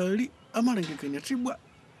mukali amalengekanya tibwa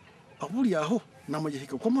abuli aho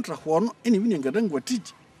namajihika kwa mutraho ono ini binyengadangwa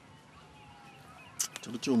tiji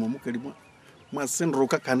tulichoma mukali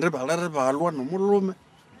mwasenduka kandre balare balwa nomulume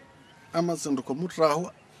amasenduka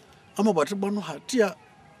mutraho amabati bano hatia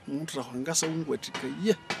mutraho ngasa ungwatika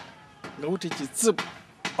ye ngawuti chitsibu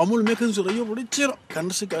amulume kanzura yo buli chiro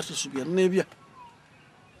kandi sigatu subya nebya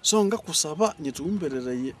so ngakusaba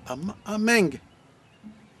nyitumbereraye amenge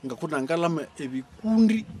ngakunangalama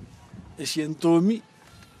ebikundi esyentomi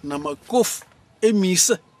na makofu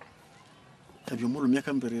emisa ebyo mulume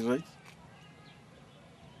akambereraye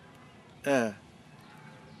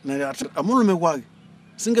na amulume kwake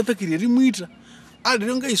singatakiri rimwita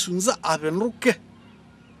aliro ngaisunza abenruke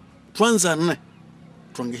twanzane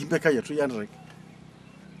twangehimbeka yetu yanreke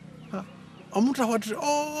amuta wati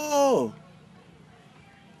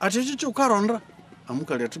achicho karonda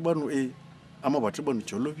amukali atibanu amabati banu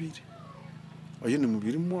cholobiri oyini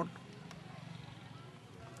mubiri moto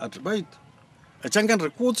atibaita achangandre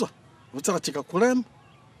kutswa utsara chika kulema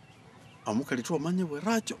amukali tuwa manye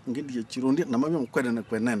weracho ngindi ya chirondi na mabya mkwene na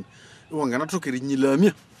kwenene iwangana tokiri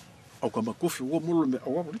nyilamya akwamba kofi wo mulume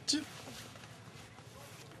awaburichi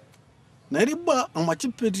nariba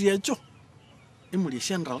amachipeti yacho imuli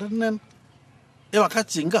shandala nene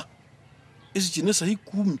wakachinga isi chinesa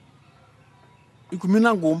 10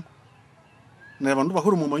 na ngoma na bantu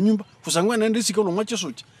bakuru mu manyumba kusangwa nende sikolo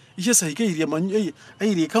mwachesochi ishe sahike iri manyu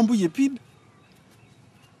iri kambu yepid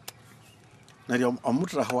nari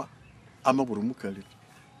amutrahwa amaburu mukali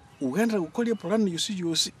ugenda gukolye plan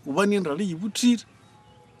yosi ubani ndali yibutira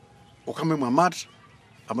ukame mamata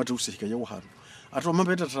amate usihika yohana atwa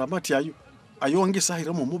mambeta tramati ayo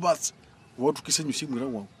angesahira mu mubatsi wotu kisenyusi mwira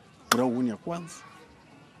wawo urawunya kwanza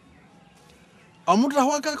amutra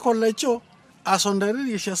waka kolecho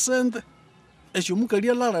asondereri shasende echo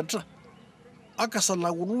mukalia lalatra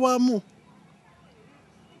akasala kuruwamu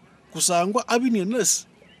kusangwa abini nesi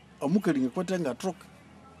amukalinga kwatenga troka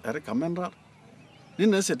recommendal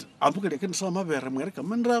nina said amukali kensa mabere mu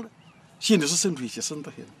recommendal shinde so sendu shasende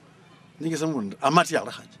he ninge samuntu amati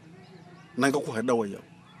yala haje nanga ku heda waya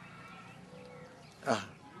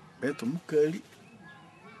beto mukali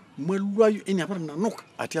mwelwayo eni apara nanuka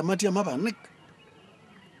ati amati amabanek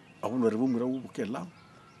abulu rebu mura ubukela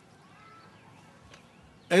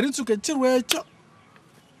eritsuke chirwecho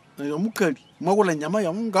nayo mukali mwagula nyama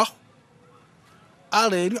ya munga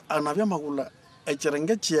alerio anabya magula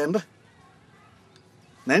echirenge chienda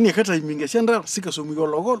nani kata iminge shendra sikaso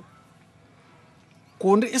migologolo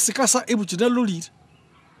konde isikasa ebuchina lolire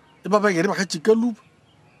ibaba gere bakachikaluba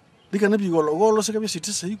dikana bigologolo sikabya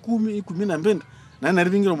sitisa 10 na mbenda nana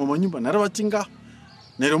ribingira mu manyumba narabachinga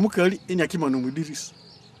nero mukali enyakima no mudirisi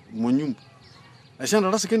mu nyumba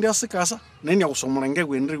ashanda rasekendi asikasa nani akusomulenge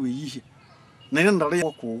gwendre wiyihe nani ndale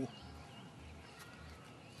yakwo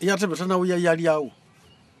iyatebeta nawo yali yawo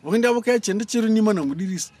bugindi abuka chende chiru nima na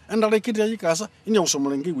mudirisi ndale kiti yikasa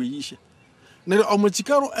inyawusomulenge wiyihe nero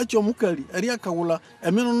amuchikaro acho mukali ari akawula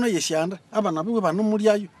emeno no yeshanda abana biwe banu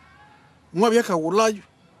mulyayo mwabya kawulayo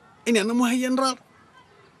ine namuhayendra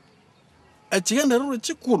achigenda ruro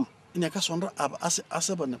chikulu inyakasondra aba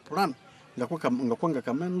asaba na plan ngakwanga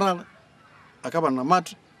kamendala akaba na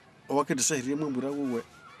matu owakete sahiri mwambura wowe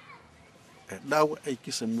dawe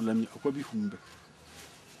aikisa mulami akwabihumbe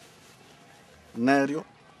naryo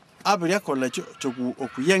abiri akola cyo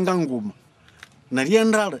okuyenga nguma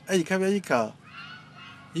nariendala ayikabya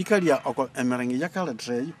yikalia oko emerengi yakala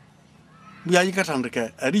treyo bya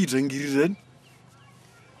yikatandika ari irengirireni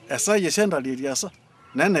esa yesenda liriasa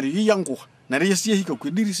nari yiyanguha nari yesiyehika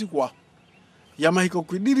kwidirisi kwa yamahika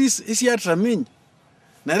kwidirisi isiyatramenyi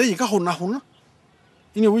nari yikahuna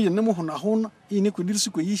ine wiye nemuhuna ine kwidirisi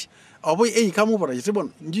kweyishi abo eyikamubara yitibona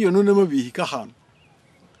ngiyo none mabihika hano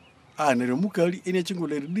nari mukali ine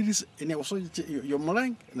chingule dirisi ine osoje yo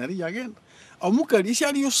mulange nari yagenda amukali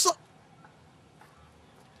ishali yosa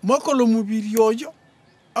makolo mubiri yoyo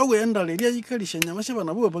awe endale ria yikalisha nyama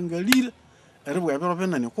shebana bo bangalira aribwa yabero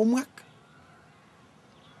benane ko mwaka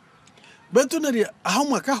betunari aho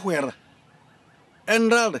mwaka hwera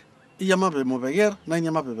endale iyamabe mubegera na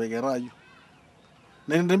nyama bebegerayo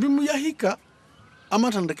nende bimu yahika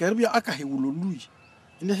amatandika erbya akahiwululuyi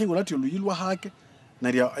ine hiwulati luyilwa hake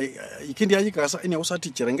naria ikindi yayikasa ine usati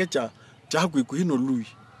chirenge cha hakwikuhino luyi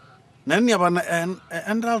nani abana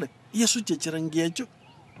endale yesu chechirangecho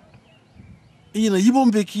ina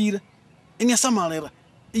yibombekire inya samalera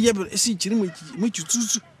iyabere esichiri mu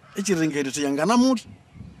chitsutsu echirengere tuyangana muri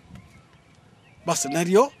basi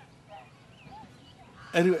nario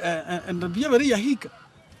endabye bari yahika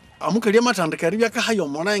amukalia matandika byaka hayo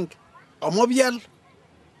monenge amobyal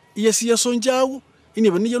yesi yasonjawo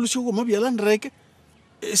ine bani yalushugo mobyala ndreke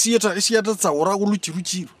siyata tsawura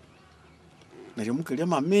uluchiruchiru nario mukalia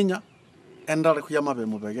mamenya endale kuyamabe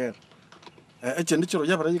mubegera echende chiro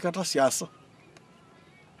yabara yikata siasa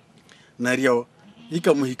nario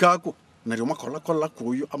ikamuhikako nario makola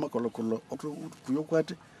kuyo amakola kuyo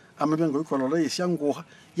kwate amabengo ikolola yesyanguha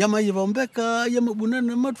yamayibombeka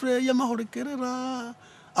yamabunana matwe yamahorekerera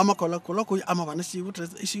amakola kuyo amabana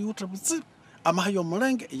siutra butsi amahayo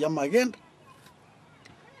mulenge yamagenda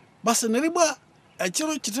basi neribwa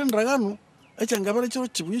echiro chitendragano echangabara chiro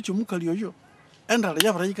chibuye cyumukali yoyo endale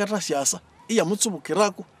yabara yikata siasa iya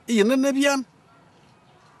mutsubukirako iyinene byana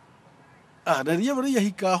nario yabara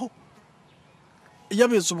yahikaho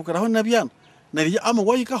yabetsubukiraho nabyana nario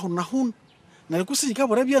amawayikaho nahuna nario kusika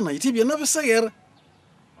bora byana itibye nabisegera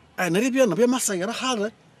nario byana byamasegera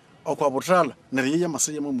hale okwa butala nario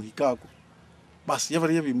yamaseye mu muhikako basi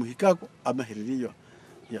yabara yabimuhikako amahereriyo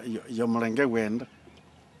ya mulenge wenda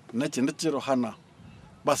nakindi kiro hana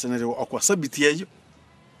basi nario okwa sabiti yeyo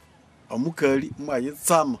omukali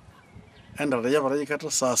mwayitsama endala yabara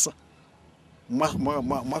yikata sasa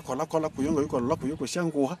makola kuyonga yikola kuyoko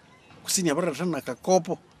syanguha kusini yabara tana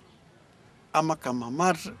kakopo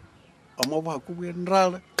amakamamata amabuha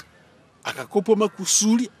kubwendala akakopo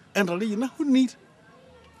makusuli endala yinahunire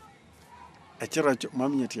echiracho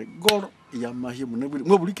maminyati goro yamahi munabuli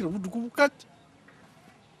mwabulikira buduku bukati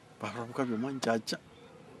barabuka byomanjacha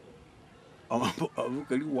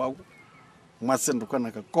abukali wawo mwasenduka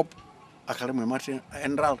na kakopo akalimwe mati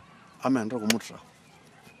endala amenda kumutra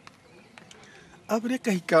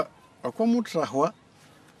abireka hika akwa mutrahwa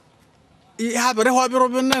ihabere hwa biro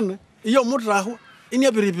benene iyo mutrahwa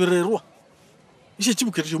inyabiribirerwa ishe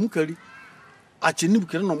chibukirije mukali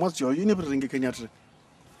achinibukira no mwatsi yoyo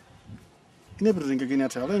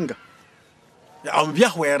inebirengekanyatre alenga ya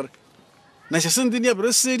ambyahwer na sesende ni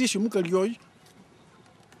abire seri shimukali yoyo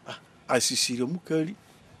asisire mukali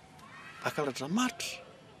akala tramati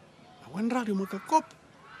awendrali mukakop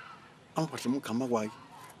ampate mukama wayi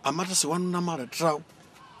amata se wanna mara traw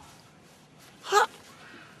ha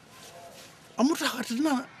amuta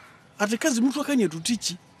hatina atikazi mtu akanye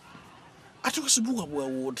tutichi atukusibuka bwa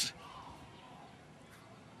wote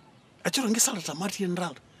achoro ngisala tamati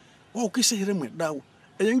endala wa ukisehire mwedawo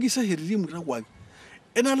eyangisehiriri mwirakwake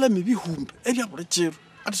enala mibihumbe ebyabule chiro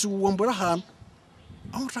atisiwambura hana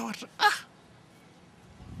amuta wata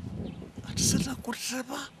atiseta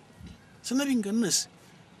kutreba sana binganesi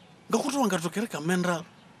ngakuti wangatokera mendala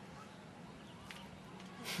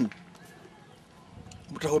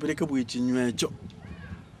mutahobireka bwichinywecho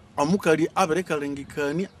amukali abereka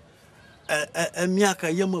lengikania emyaka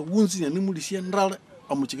yamawunzi nemulisiya ndala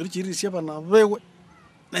amuchikiri chirisiya bana bewe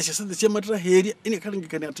nasesende sematra heria ine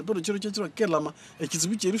kalengikania atapero chiro chiro kelama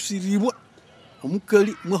ekizibu cherusiribwa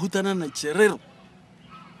amukali mwahutana na cherero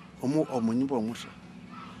omunyimbo omusha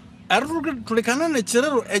aruke tulekana na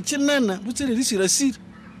cherero echinena butsere risirasira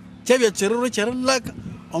cyabya cherero cyaralaka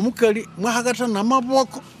omukali mwahagata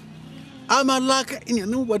namaboko amalaka ine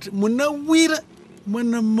nubati munawira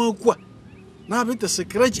mwana makwa nabete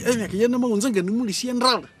secret emyaka yana mawunzanga nimulisiya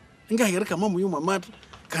ndala ingahireka mamu yuma mata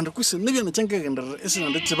kandi kusenebya nachangagendera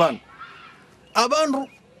esinande tsibana abandu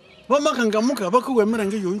bamakangamuka bakuwemera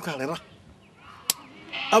ngeyo yukalera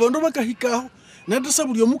abandu bakahikaho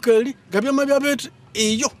natasabuli omukali gabyama byabete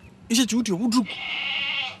iyo ishe chuti obuduku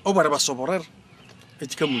obara basoborera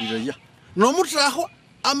ekikamulira ya nomutraho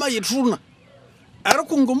amayetuna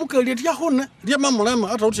arakungo mukali yahone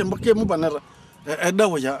ryamamulema atawutyembake mubanera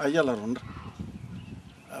edawo ya ayalaronda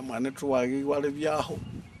amane tuwagi wale byaho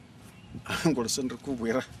ngolesendre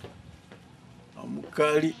kubwira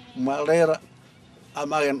omukali malera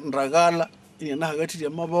amagendagala ine nahagati ya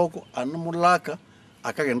maboko anumulaka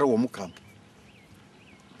akagenda wo mukamba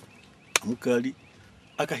omukali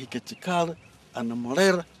akahike chikala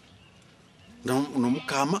anamolera no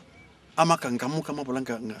mukama amakangamuka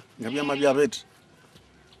mabulanga ngabyama byabeti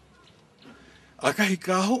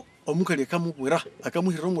akahikaho omukali akamubwira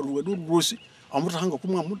akamuhira mu ruwedo rwosi amutahanga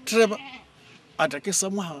kumwa mutreba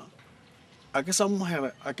atakesamuha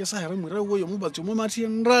akesahera mwira woyo mubatsi mumati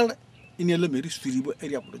ndala inele meristiribwa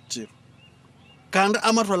area project kanda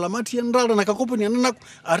amatwala mati ndala nakakoponi nanako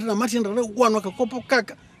arina mati ndala kwanwa kakopo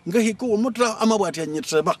kaka ngahiko omutra amabwati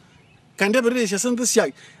anyitreba kandi aberesha sente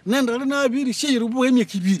syai nendala na abiri sheyirubu emye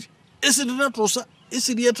kibiri Esidinatosa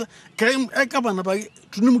esidieta kaim ekabana ba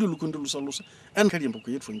tunimudi lukundi lusalusa en kalimbo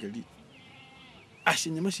ko yetu ngali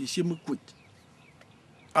ashinyama shishye mukwiti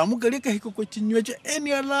amugale ka hiko ko chinyweche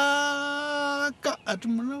eni ala ka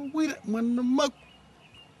atumuna wira mwana mak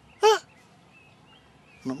ha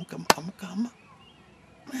namukama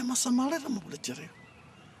na masamalera mubulekere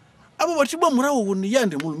abo batibwa murawo woni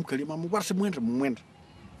yande mulumkalima mubarse mwenda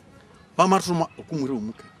bamatuma okumwira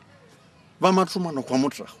omuke bamatuma no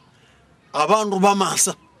kwamutra abantu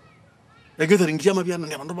bamasa gathering yamabyana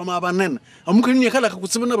ne abantu bamabanene amukani yakala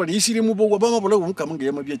kakutsibana bali isiri mubogwa bamabula umukamunge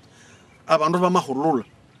yamabyaje abantu bamahulula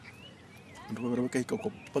ndo babera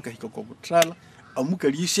bakahika ko butrala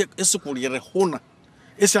amukali ishe esikulire hona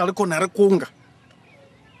ese aliko na rekunga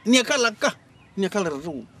ni yakala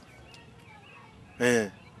ru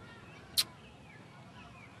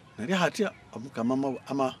nari hatia amukama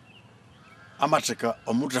amateka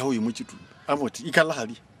omutra hoyi muchitu amoti ikala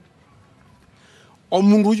hali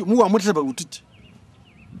omundu mu amuteba utiti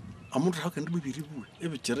amutra haka ndibibiribuwe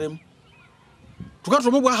ebicherem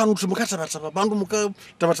tukatoma bwa hanu tumukatabataba bandu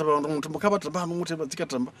mukatabataba bandu mukabataba hanu muteba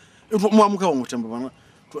zikatamba mu amuka wangutemba bana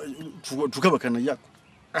tukabakana yako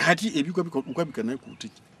hati ebikwa ukabikana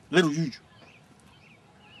kutiti lero yuju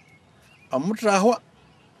amutra ho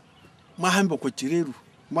mahamba ko chireru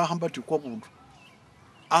mahamba tikwa bundu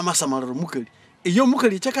amasamalero mukali iyo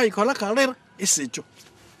mukali chaka ikola kalera isecho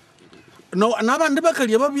no nabandi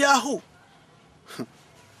bakali babyaho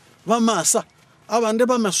bamasa abande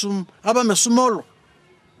bamesumolo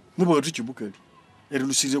mubo tukibukali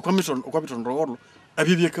erilusire kwa bitondolo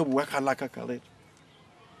abibyeka buwa kalaka kalera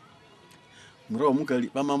muro mukali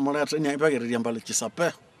bamamora tani abagereri ambale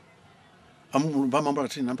kisape amu bamamora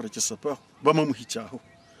tani ambale kisape bamamuhichaho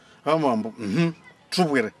amambo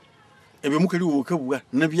tubwere ebe mukali wokabuwa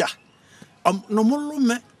nabya no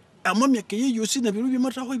mulume amamya ke yosi na birubi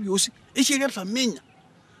mata ho byosi ishiri tamenya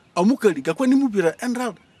amukali gakwani mubira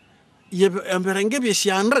endral yemberenge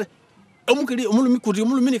byeshandre amukali omulumi kuri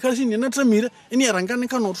omulumi kasi ni natamira ini yarangane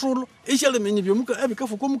kano trulo ishale menye byomuka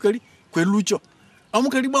abikafu ko mukali kwelucho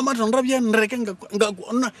amukali bwa matonda bya ndreke nga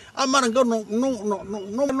amaranga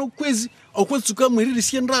no kwezi okwetsuka mwiriri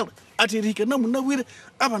siendral atirike na munawire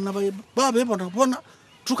abana babe bona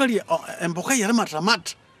tukali emboka yare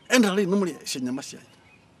matamata endral numuli shenyama sya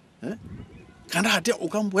kanda hatia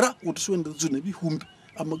ukambura utuswende zune bihumbi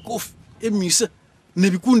amakofi emise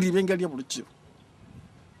nebikundi bengali yabulukiro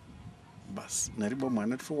bas naribo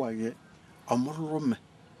mwana tuwage amurome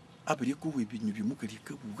abiri kuwe binyu bimukali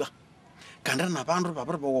kabuga kanda nabandu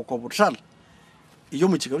babara boko butral iyo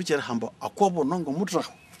mukigaro cyera hamba akobo nongo mutra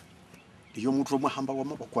iyo mutro mahamba wa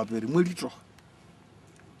mabakwabere mwelito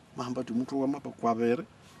mahamba tu mutro wa mabakwabere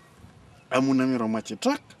amunamiro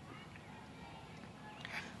machitak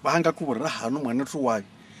bahanga kubura hano mwana tuwaye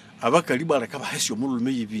abakali baraka bahesyo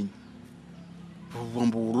mulume yibinyi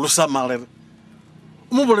bombo lusamalere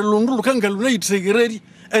umubole lundu lukangalu nayitegereri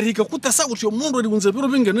erika kutasa kuti omundu ali kunze biro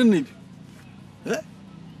bingene nibi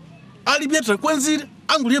ali byetra kwanzire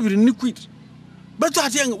anguli yabiri nikwiti bacha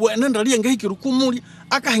ati nenda liye ngahikiru kumuli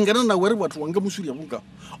akahengana na were watu wanga musuri yabunga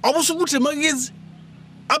obusubute magezi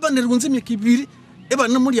abaneri kunze mikibiri eba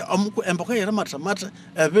namuli amuko embaka yera matamata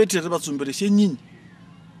ebetere batsumbere shenyinyi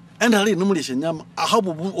endali numuli shenyama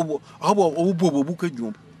ahabo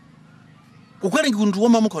bukanyumba ukwari ngundu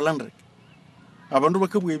wama mukolandre abantu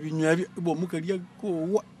bakabwe binywabi bo mukali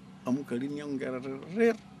yakowa amukali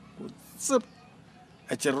nyangarere kutsep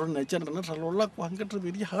achero na chanda natalola kwangatra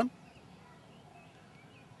biri han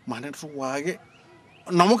manetru wage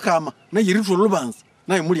namukama na yiritu lubanza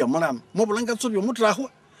na imuli amalama mobulanga tsobyo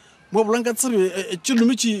mutrahwa mobulanga tsobe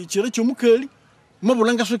chilumichi chire chomukali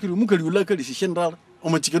mobulanga swekiri mukali ulakali shishendala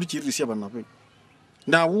omachikeru chirisi abana be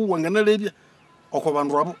ndawu wangana lebya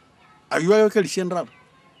okobandu abo ayuwayo kali shendala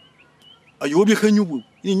ayobi khanyubu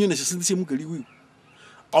inyone sisindise mukali wi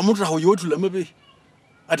amutra ho yotula mabe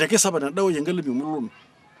atake sabana dawo yengale bi mulumi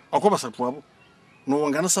akoba satwabo no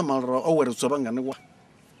wangana samalra owere tsobangane wa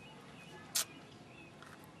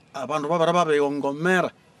abantu babara babe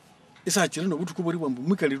yongomera isa chiri no butu kubori bwambu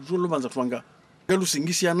mukali tulo banza twanga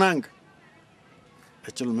galusingisi yananga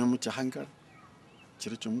achelo memu chahanga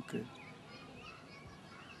chiri chomukali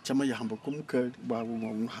chama yahamba ko mukali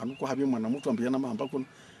babu hanu ko habye mwana mutu ambiyana mahamba ko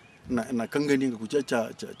na kangani ngakucha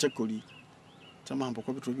cha koli chama hamba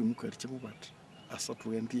ko bitu bimukali chamubati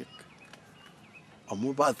asatu yendieka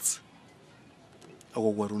amubatsi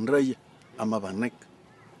agogwarundraye amabaneka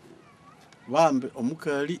bambe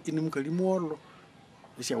omukali ini mukali mwolo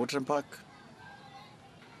isya watrempaka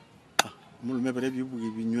mulume bere bibuge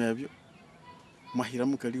binywebyo mahira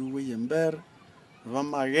mukali we yembere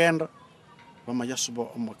bamagenda bama yasuba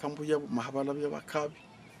omakambu yabo mahabala byabakabi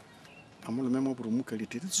amulume mo burumuka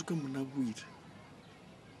lititsuka munabwire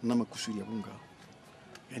namakusuri yabunga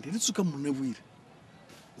andi litsuka munabwire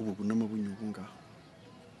ubu bunama bunyubunga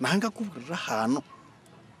nahanga kubura hano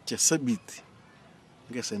cyesabiti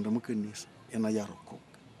ngesenda mukanisa yana yaroko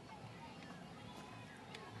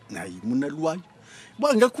nayi munalwayo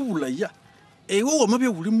banga kubulaya ewo wamabye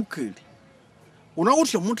buli mukali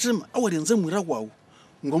unawuthya mutima awarenze mwira kwawo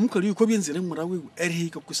ngomukali yuko byenzire mwira wewe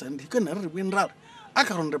erihika kusandi kana ribwe ndara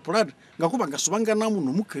akaronde pulade ngakuba ngasubanga namu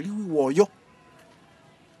nomukali wiwoyo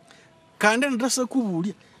kandi ndasa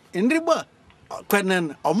kubulya endriba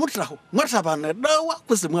kwanana omutraho mwatabana dawa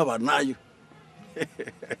kusimwa banayo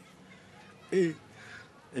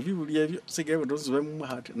ebibulya byo sigebe dozo bamwe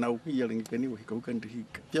hati na ukiyalengekani wehika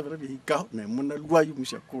ukandihika byabara bihika na muna lwayo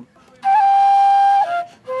mushakuru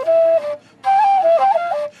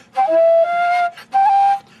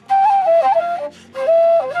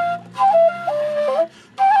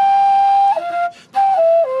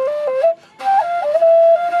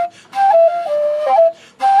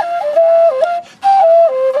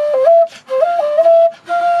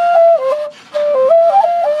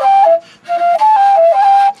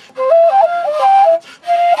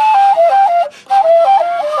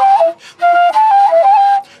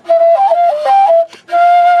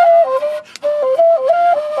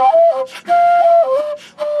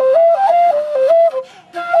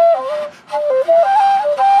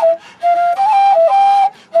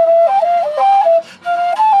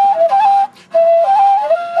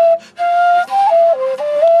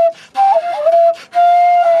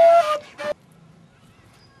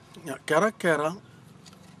kera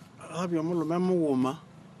abyo mulume muwuma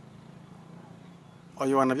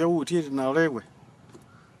oyo wanabya utiri na lewe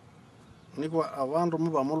niko abandu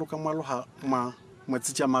mubamuluka mwaluha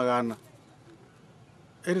mwatsicha magana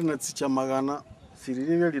eri na tsicha magana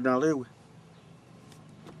sirire lina lewe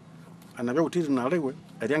anabya utiri na lewe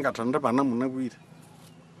eri angatanda bana munabwire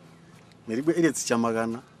meribwe eri tsicha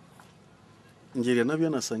magana njeri nabya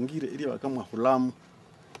nasangire eri bakamwa hulamu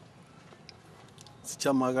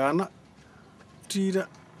tsicha magana tira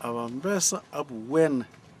abambesa abuwene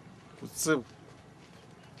kutsibu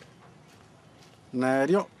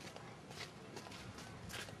naryo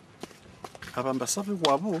abambesa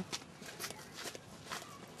bwabo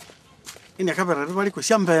ini akabera bali ku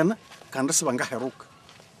syambene kandi sibangaheruka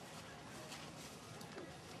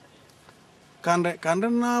kandi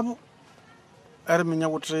nabo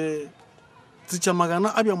ariminya kuti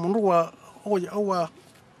tsicyamagana abya mundu wa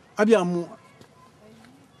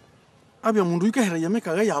abya mundu yikahera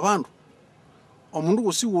yamekaga yabandu omundu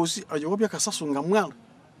wosi ayo byakasasunga mwala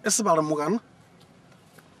esibala mugana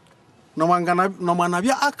nomwana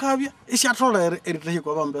bya akabya isyatolere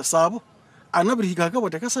eritahiko bambesabo anabirihika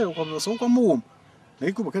akabote kasayo kwa beso kwa muwuma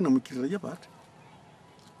naikuba kana mukirira yabata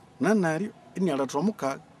nanari inyala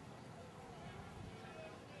tromuka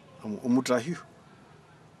omutahyo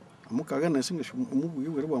amukaga nasinga umubuye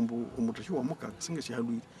were bambu omutahyo wa mukaga singa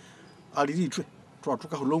shihaluire aliritwe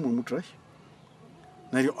twatuka hulomu omutahyo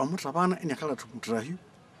nari omutabana inyakala tumutahyo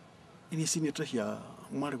inisini tahya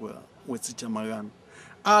mwali wa wetsicha magana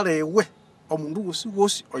alewe omundu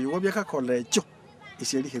wosi oyo wabyakakola ekyo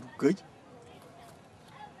isyali herukayi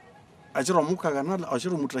ajiro mukaga nala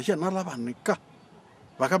ajiro mutahya nalabanika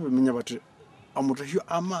bakabimenya bati omutahyo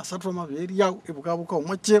ama satwa maberi yawo ebukabuka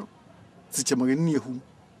omwachero sichemageni yehu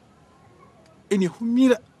eni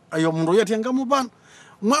humira ayo mundu yatyanga mubana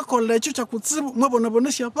mwakola ekyo kyakutsibu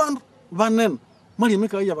mwabonabonesha abantu banene mali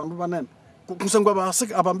meka yabantu banene kusangwa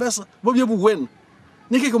basika abambesa bobye buwene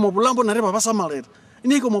nikiko mubulambo nareba basamalera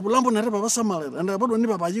niko mubulambo nareba basamalera ndabado ni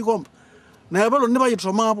babayikomba na abalo ni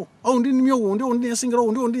bayitromabo au ndi nimyo undi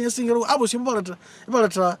yesingiro abo sibalata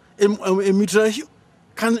emitrahyo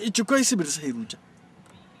kan ichuka isibirisa hiruja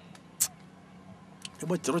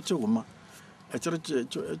ebo chiro goma achiro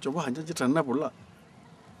cyo bahanja chitanabula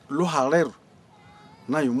lo halero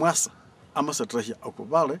nayo mwasa amasatrahya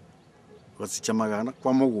akubale watsicyamagana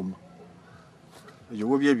kwa muguma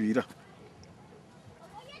yobo byebira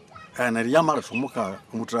anari yamara tumuka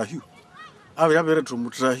umutrahyo abere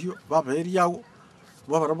tumutrahyo baberi yawo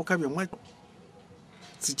babarabuka byamwa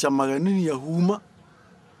tsicyamagana ni yahuma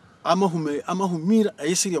amahumira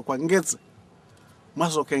ayisiriya kwa ngetse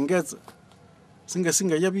masoke ngetse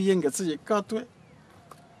singa yabiye ngetse yekatwe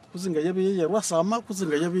kuzinga yabiye rwasama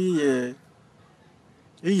kuzinga yabiye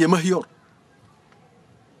mahyor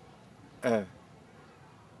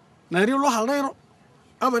nari lo halero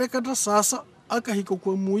abarekata sasa akahiko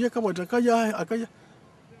kwa muye kabata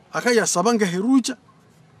akaya sabanga herucha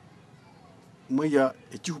moya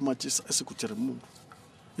ekihuma chisa esikuchere mundu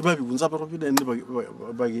ibabi kunza pero bidende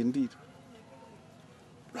bagendira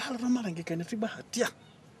la malange kana tiba hatia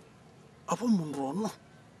apo munrono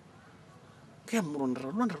ke murondra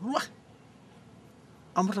lwa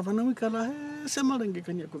amara bana wikala se malange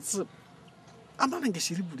kanya kutse amalange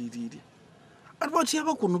shiribuliriri aribati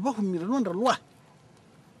abakono bahumira lwanda lwa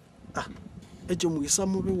ejo mugisa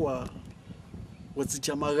mubi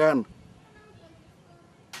watsicha magana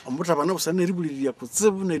amuta bana busane ribulirira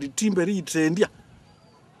kutsebu ne ritimbe ritendya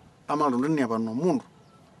amalondo ne abano mundu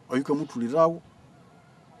oyuka mutulirawo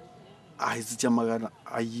ahizicha magana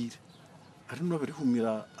ayire ari no bari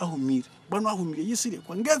humira ahumire bano ahumire yisire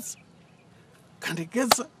kwa ngeza kandi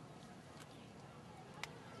geza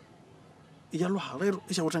iyalo halero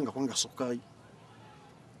isha utanga kwanga sokai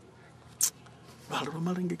balo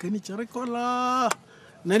malange kani charekola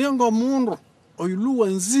neriongo mundu oyuluwa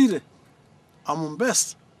nzire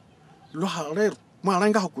amumbesa lo halero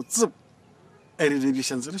mwaranga hukutsibu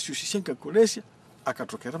erirebisha nzire shushishenka kolesha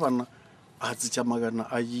akatokera bana azicha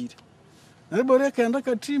magana ayire nebore kaenda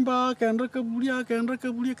katimba kaenda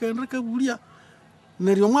kabulia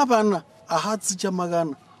nerio mwabana ahatsicha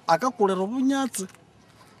magana akakolera obunyatsi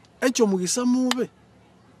echo mugisa mube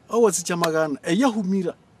awatsicha magana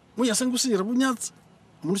eyahumira munyasengusira bunyatsi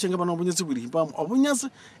mundu shenga bana obunyatsi buri himpamo obunyatsi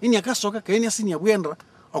ini akasoka kaeni asini abwendra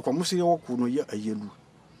akwamusiri wakuno ya ayelu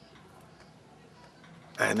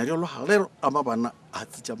nerio lo halero amabana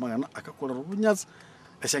atsicha magana akakolera obunyatsi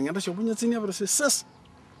eshangenda sho bunyatsi ni abere sesa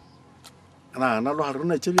na lo halero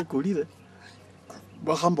na chebye kolire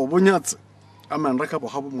bahamba obunyatsi amandaka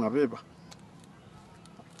bohabo mwabeba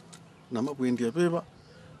namabwendi abeba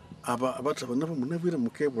abatabana bamunabwira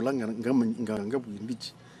mukebulanga nganga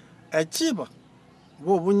bwindiki achiba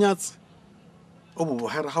bo bunyatsi obo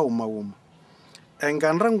bohera hawo mawuma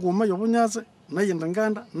enganda nguma yobunyatsi nayenda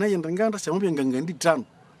nganda shamubye ngangandi tano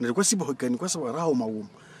nilikuwa sibo hokani kwa sababu hawo mawuma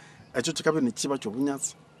echo chikabe ni chiba cyo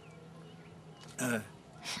bunyatsi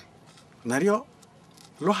nario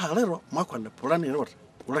lo halero makwanda pulani rota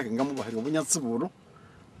ulake ngamu bahari obunyatsi buno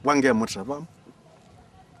bwange mutraba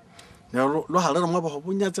lo halero mwabaho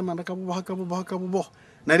bunyatsi mandaka bubo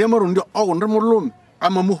nario marundi ogunde mulumi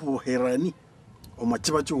amamuhu herani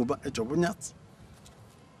omachiba chuba echo bunyatsi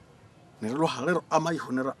nario lo halero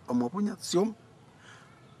amayihonera omabunyatsi yom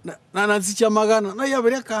na nzicha magana na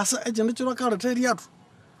yabere kasa ejende chura kala teri yatu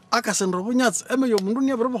akasendro bunyatsi emeyo mundu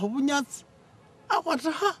ni abere bunyatsi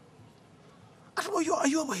akwata ha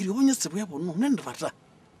ayo bahiri bunyatsi bwabo no nendibata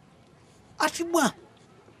atibwa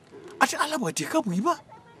ati alabwati kabwiba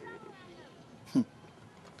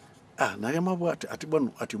naye mabwati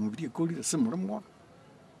atibwano ati mubiri kolire simurimo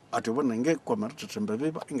ati bona nge kwa maritetembe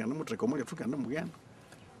beba ingana mutreka muli tukanda mugenda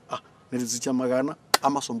nirizicha magana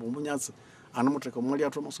amasombo bunyatsi anamutreka muli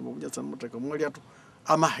atu amasombo bunyatsi anamutreka muli atu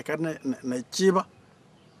amaheka ne chiba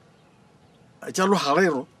achalo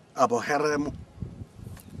halero abo heremo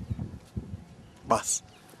bas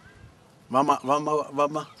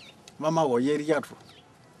mama woyeri yatu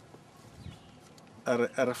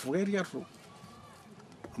ara fugeri yatu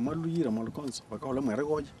amaluyira malukonso bakahola mwere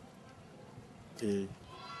goje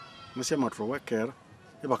musya matro wakera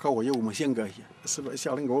ebakawoye umushyengahya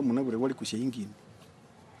esyalinga wo munabure wali kushingini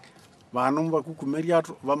banu bakukumeri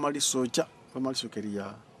yatu bamalisocha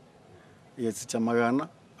bamalisokeria yetsicha magana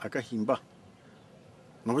akahimba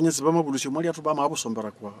nobonyezi bamabulusyo mali yatu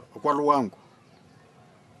bamabusombera kwa luwangu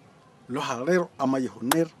lo halero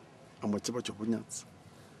amayihonera amachiba cyo bunyatsi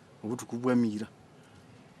obutuku bwamira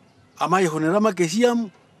amayihonera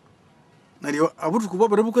makeshiamu nario abutuku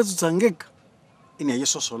babere bukazutsangeka ini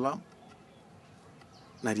ayesosola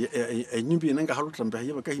nario enyimbi enanga halutambe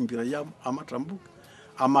haye bakahimbira yamu amatambuka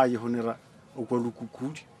amayihonera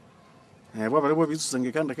okwalukukuli babere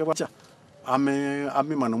bobizutsangeka ndakabacha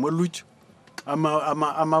ame mano mwelucho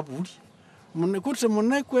amabuli munekute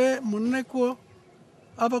munekwo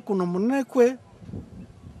abakuno munekwe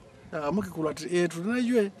amukekulati etu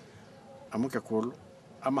naywe amukekulu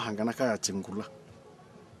amahangana kaya chingula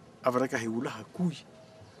avareka hiula hakuyi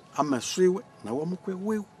amaswewe na wamukwe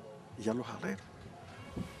wewe yalo halero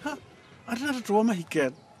atata tuwa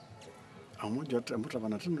mahikeni amujo ati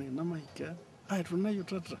amutabana tino ina mahikeni tunayo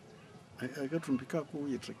tata akatumbika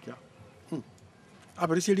kuyitrikya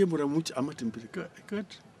abariseli mura muchi amatimpirika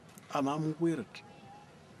ekati amamugwerati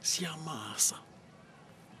siamasa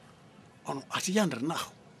ono ati yandra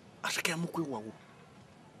naho atake mukwe wawo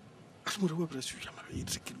asumure webrashu yama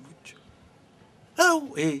yitrikilucho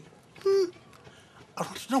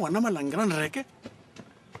arotna wana malangira nreke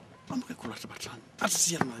amke kulata batana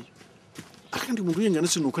atisiya nayo akandi mundu yengana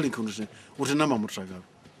sino kale nkonde utena mamutraga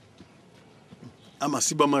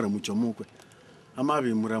amasiba mara mucho mukwe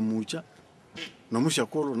amabe mura mucha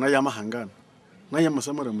nomushakolo na yamahangana na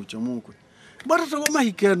yamasamara muchamukwe bara to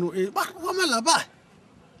mahikenu bara wamalaba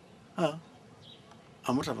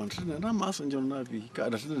amota vantrina na maso njona nabi ka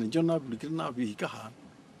datrina njona nabi kina nabi ka ha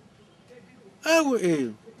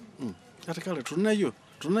ewe atakale tunayo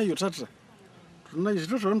tata tunayo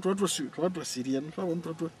twatwa sirian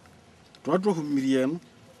twatwa humirian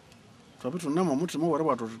twabitu na mamutima wari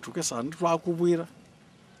watu tukesa twakubwira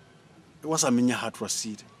wasamenya hatwa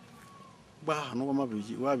siri ba no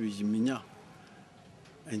mabiji wabiji minya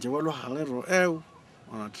enje walo halero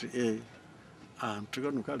onati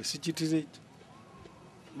antrika kale sichitire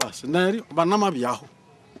basi nari bana mabyaho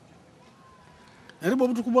nari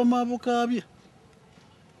bobutu kubwa mabukabya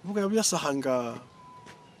bukabya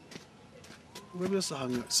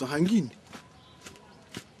sahangini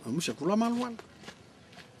amusha kula malwala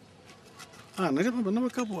nari bana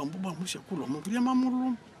bakabu ambuba amusha kula mabya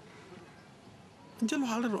mamulu njelo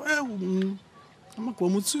halero amakwa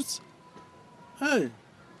mutsutsi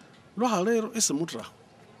lo halero esemutra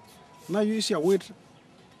nayo isi awet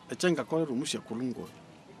echenga kolero musha kulungo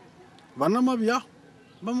bana mabya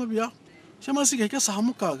shama sike ke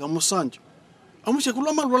sahamuka ga musanjo amusha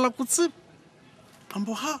kulwa malwala kutsi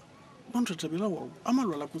ambo bantu tabila wa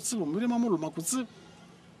amalwala kutsi muri mamulo makutsi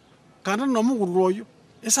kana no muguloyo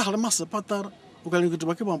esa hala masapatara ukalikuti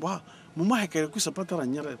bake bambo mumahekere kusapatara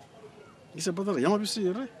nyere isapatara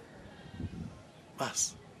yamabisire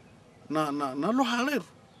bas na lo halero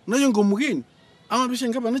nayo ngomugini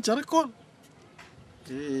amabishenga bana charikol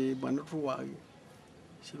bana tuwage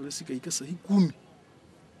shibule sika ikasa 10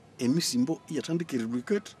 emisimbo iyatandikirirwa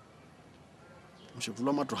ikati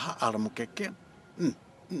mushakula mato ala mukeke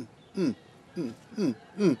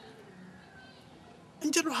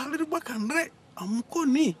njelo halero bakandre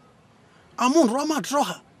amukoni amundu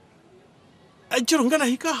amatroha achiro ngala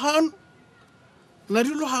hika hanu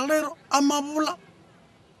narilo halero amabula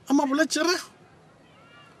chere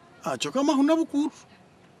achoka mahuna bukuru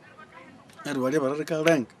ari wale barareka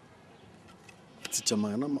rank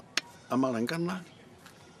tichamana amalangana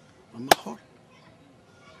amahoro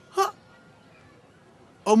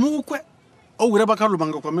omukwe owira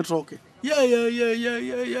bakalubanga kwa metroke ya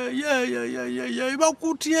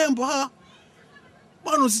bakutiembo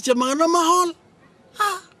bano sichamana mahoro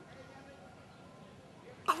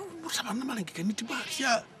mutabana malangika niti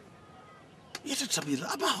bakya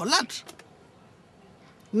yetatabira abaholat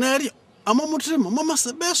nari amamutrima mama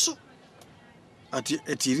sebeso ati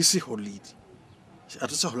etirisi holidi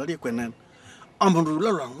atisa holali kwenana ambundu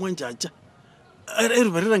lalwa mwanjaja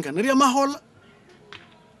eriberanga nari amahola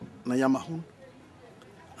na yamahuna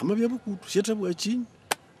amabya bukutu shetabwa chini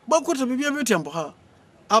bakwata bibya betyambo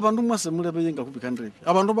abantu mwase mulebe yenga kubikandrebi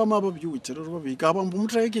abantu bamabo byuchero babika abambu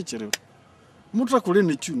mutreke cherero mutakule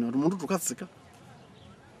nechuno umuntu tukatsika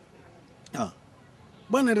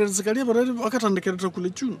bwana rezika liye barari akatandikira kule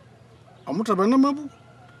chuno amutabana mabu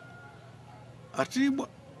atibwa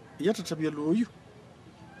yatatabya loyo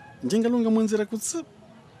njengalonga mwanzira kutsi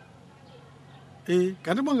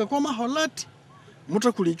kandi bwanga kwa maholati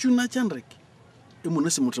mutakule chuna chandreke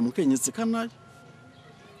emunasi mutamukenyetsika nayo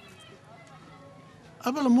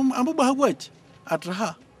abala ambu bahagwachi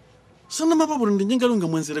atraha sana mababuru njengalonga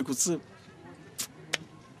mwanzira kutsi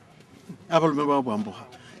abalume babo amboha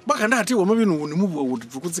bakanda ati wamabinu nimubuwa wuti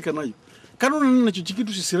tukutsika nayo kanona nacho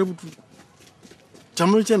chikitu sisire butu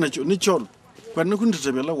chamwe nacho ni cholo kwana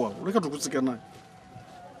kunditabela wawo reka tukutsika nayo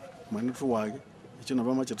mwana tuwage icho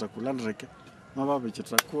nabama chatakula ndreke mababe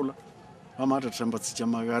chatakula mama atatramba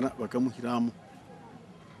tsichamagana bakamuhiramo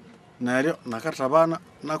naryo nakatabana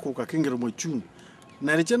nakuka kingiro mochunu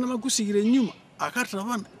nari chana makusigire nyuma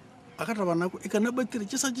akatabana ko ikanabatire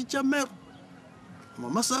chisa chichamero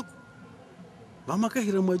mama sako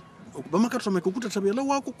bamakahira mwa bamakatoma kukutabela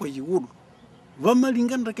wako kwa yiwulu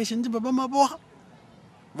bamalinganda keshenje baba maboha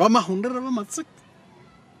bamahundera bamatsik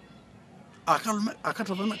akalma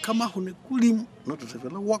akatabana kama hune kulimu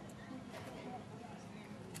notabela wako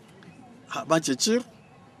bachechir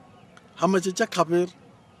hamachecha kaber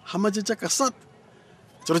hamachecha kasat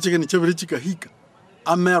chorocheke ni chabere chikahika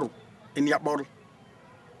ameru enyabol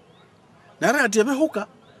nara atiabe huka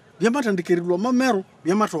byamatandikerirwa mameru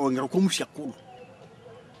byamatongera ko mushakulu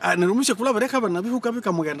nero mushakulu bareka bana bihuka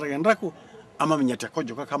bikamugendragendako amaminyata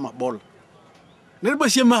kojoka kama bol nero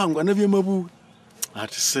bashye mahangwa na byamabu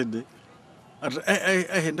ati sede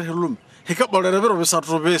ati nda helum hikabolera bero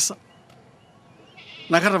bisatro besa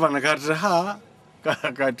nakaravana kati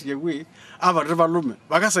kati yewe abari balume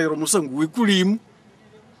bakasayiro musangu wikulimu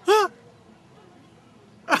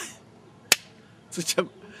sichama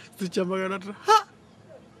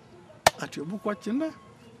ati obukwa chenda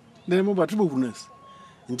nemo batibo bunasi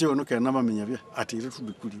nje wono kana bamenya bya atire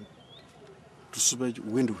tubikuli tusubaje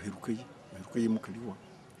wende uherukaye mukaliwa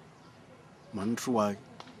mantu wa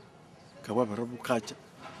kaba barabukacha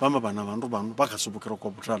bama bana bantu bakasubukira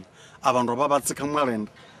kwa butala abantu babatsika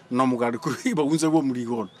mwarenda no mugali kuiba unze bo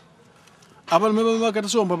muligolo abantu bamaka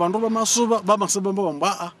tsomba bantu bamasuba bamaseba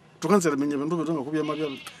mbomba tukanzera menye bantu betonga kubya mabya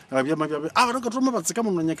abantu katoma batsika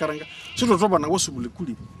mu nyakaranga sito toba na wasubule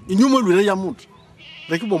kuli inyuma lwere ya muntu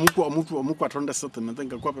lekibo muku atonda settlement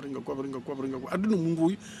kwa adino mungu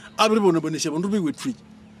uyu abiribona banesha bantu bewetri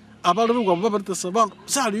abantu bekwa babatesa bantu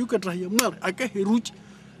sali yukatrahiya mwale akaheruchi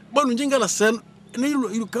banu njengala sen ne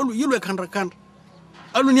yilo kanda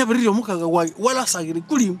alu ni abiriro mukaga wala sagiri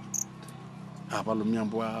kuli abalo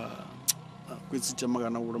myambwa kwetsi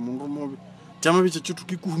chamagana ura mungu mobe chama biche chitu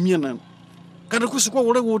kikuhumia nana kada kusikwa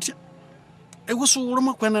ure gotya ekusuura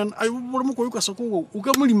makwana ayubura muko yukasako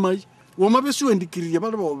ukamuli mai wamabesu wendikiriye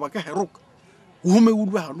balo bakaheruka uhume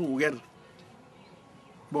udwa hano ugera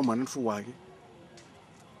bomana nfu wake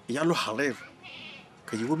yalo halera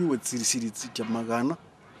kayigobi wetsirisiri chamagana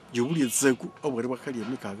yobuli etseku obwere bakaliye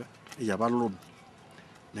mikaga yabalombe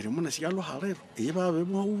nari muna siyalo halera ebabe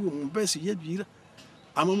mo umbesi yebira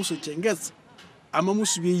ama muso chengetse ama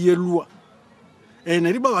musu yelwa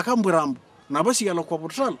nari baba kamburambo nabasigala kwa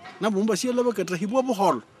butral nabumba siyala bakatrahibwa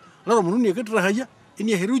bohol laro mununi yakatrahaya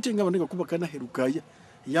ini heruche ngaba ndika kuba kana herukaya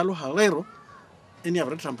yalo halero ini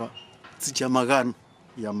abratamba tsichamagana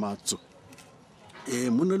ya matso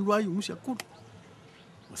muna lwayo mushakuru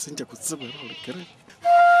masinja kutsiba lekere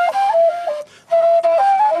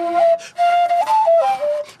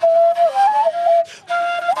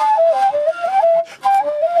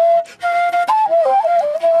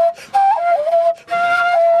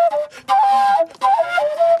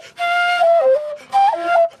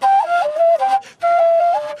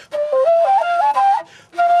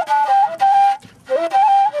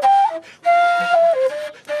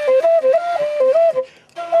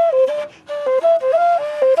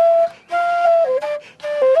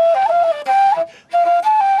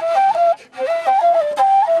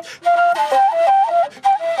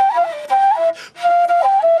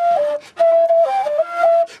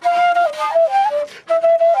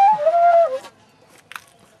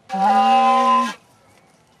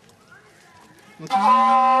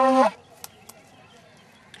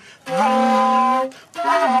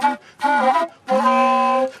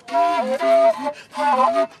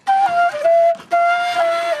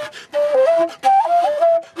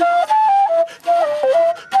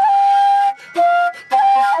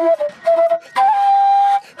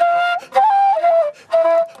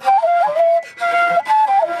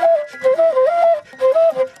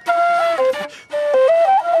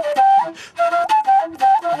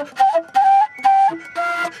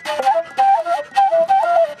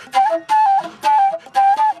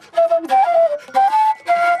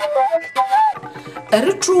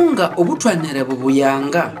Eritunga obutwanere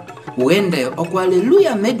bubuyanga wende okwa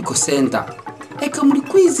Hallelujah Medical Center eka muri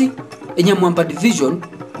kwizi enyamwamba division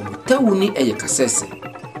omutawuni eye Kasese.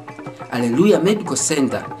 Hallelujah Medical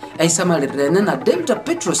Center aisamalirene na Delta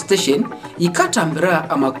Petrol Station yikatambira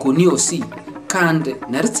amakoniosi kandi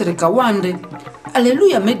naritsereka wande.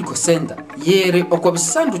 Hallelujah Medical Center yere okwa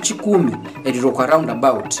bisandu 10 eriro kwa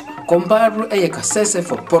roundabout kombaru eye Kasese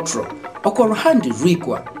for Potro okwa ruhandi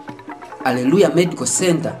rikwa. Hallelujah Medical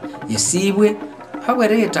Center yesibwe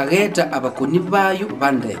hawere yetageta abakoni bayo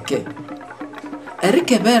bandeke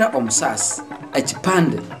erikebera omusasi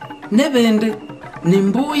ekipande nebende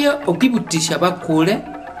nimbuya okibutisha bakule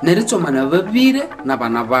neritsomana babire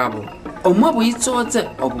nabana babo omwabo yitsotse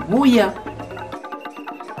obubuya.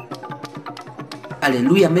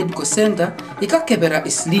 Hallelujah Medical Center ikakebera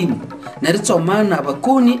islimu neritsomana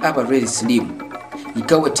abakoni abareli slimu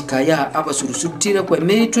ikawatikaya abasurusutira kwa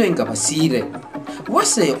metwe nga basire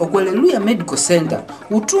wase okwa Hallelujah Medical Center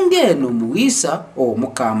utungeno muisa o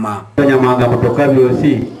mukama nyamanga mutoka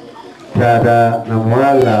byosi tada na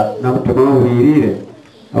mwala na mutoma wirire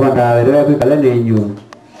abandabere bakala nenyu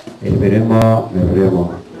eberemo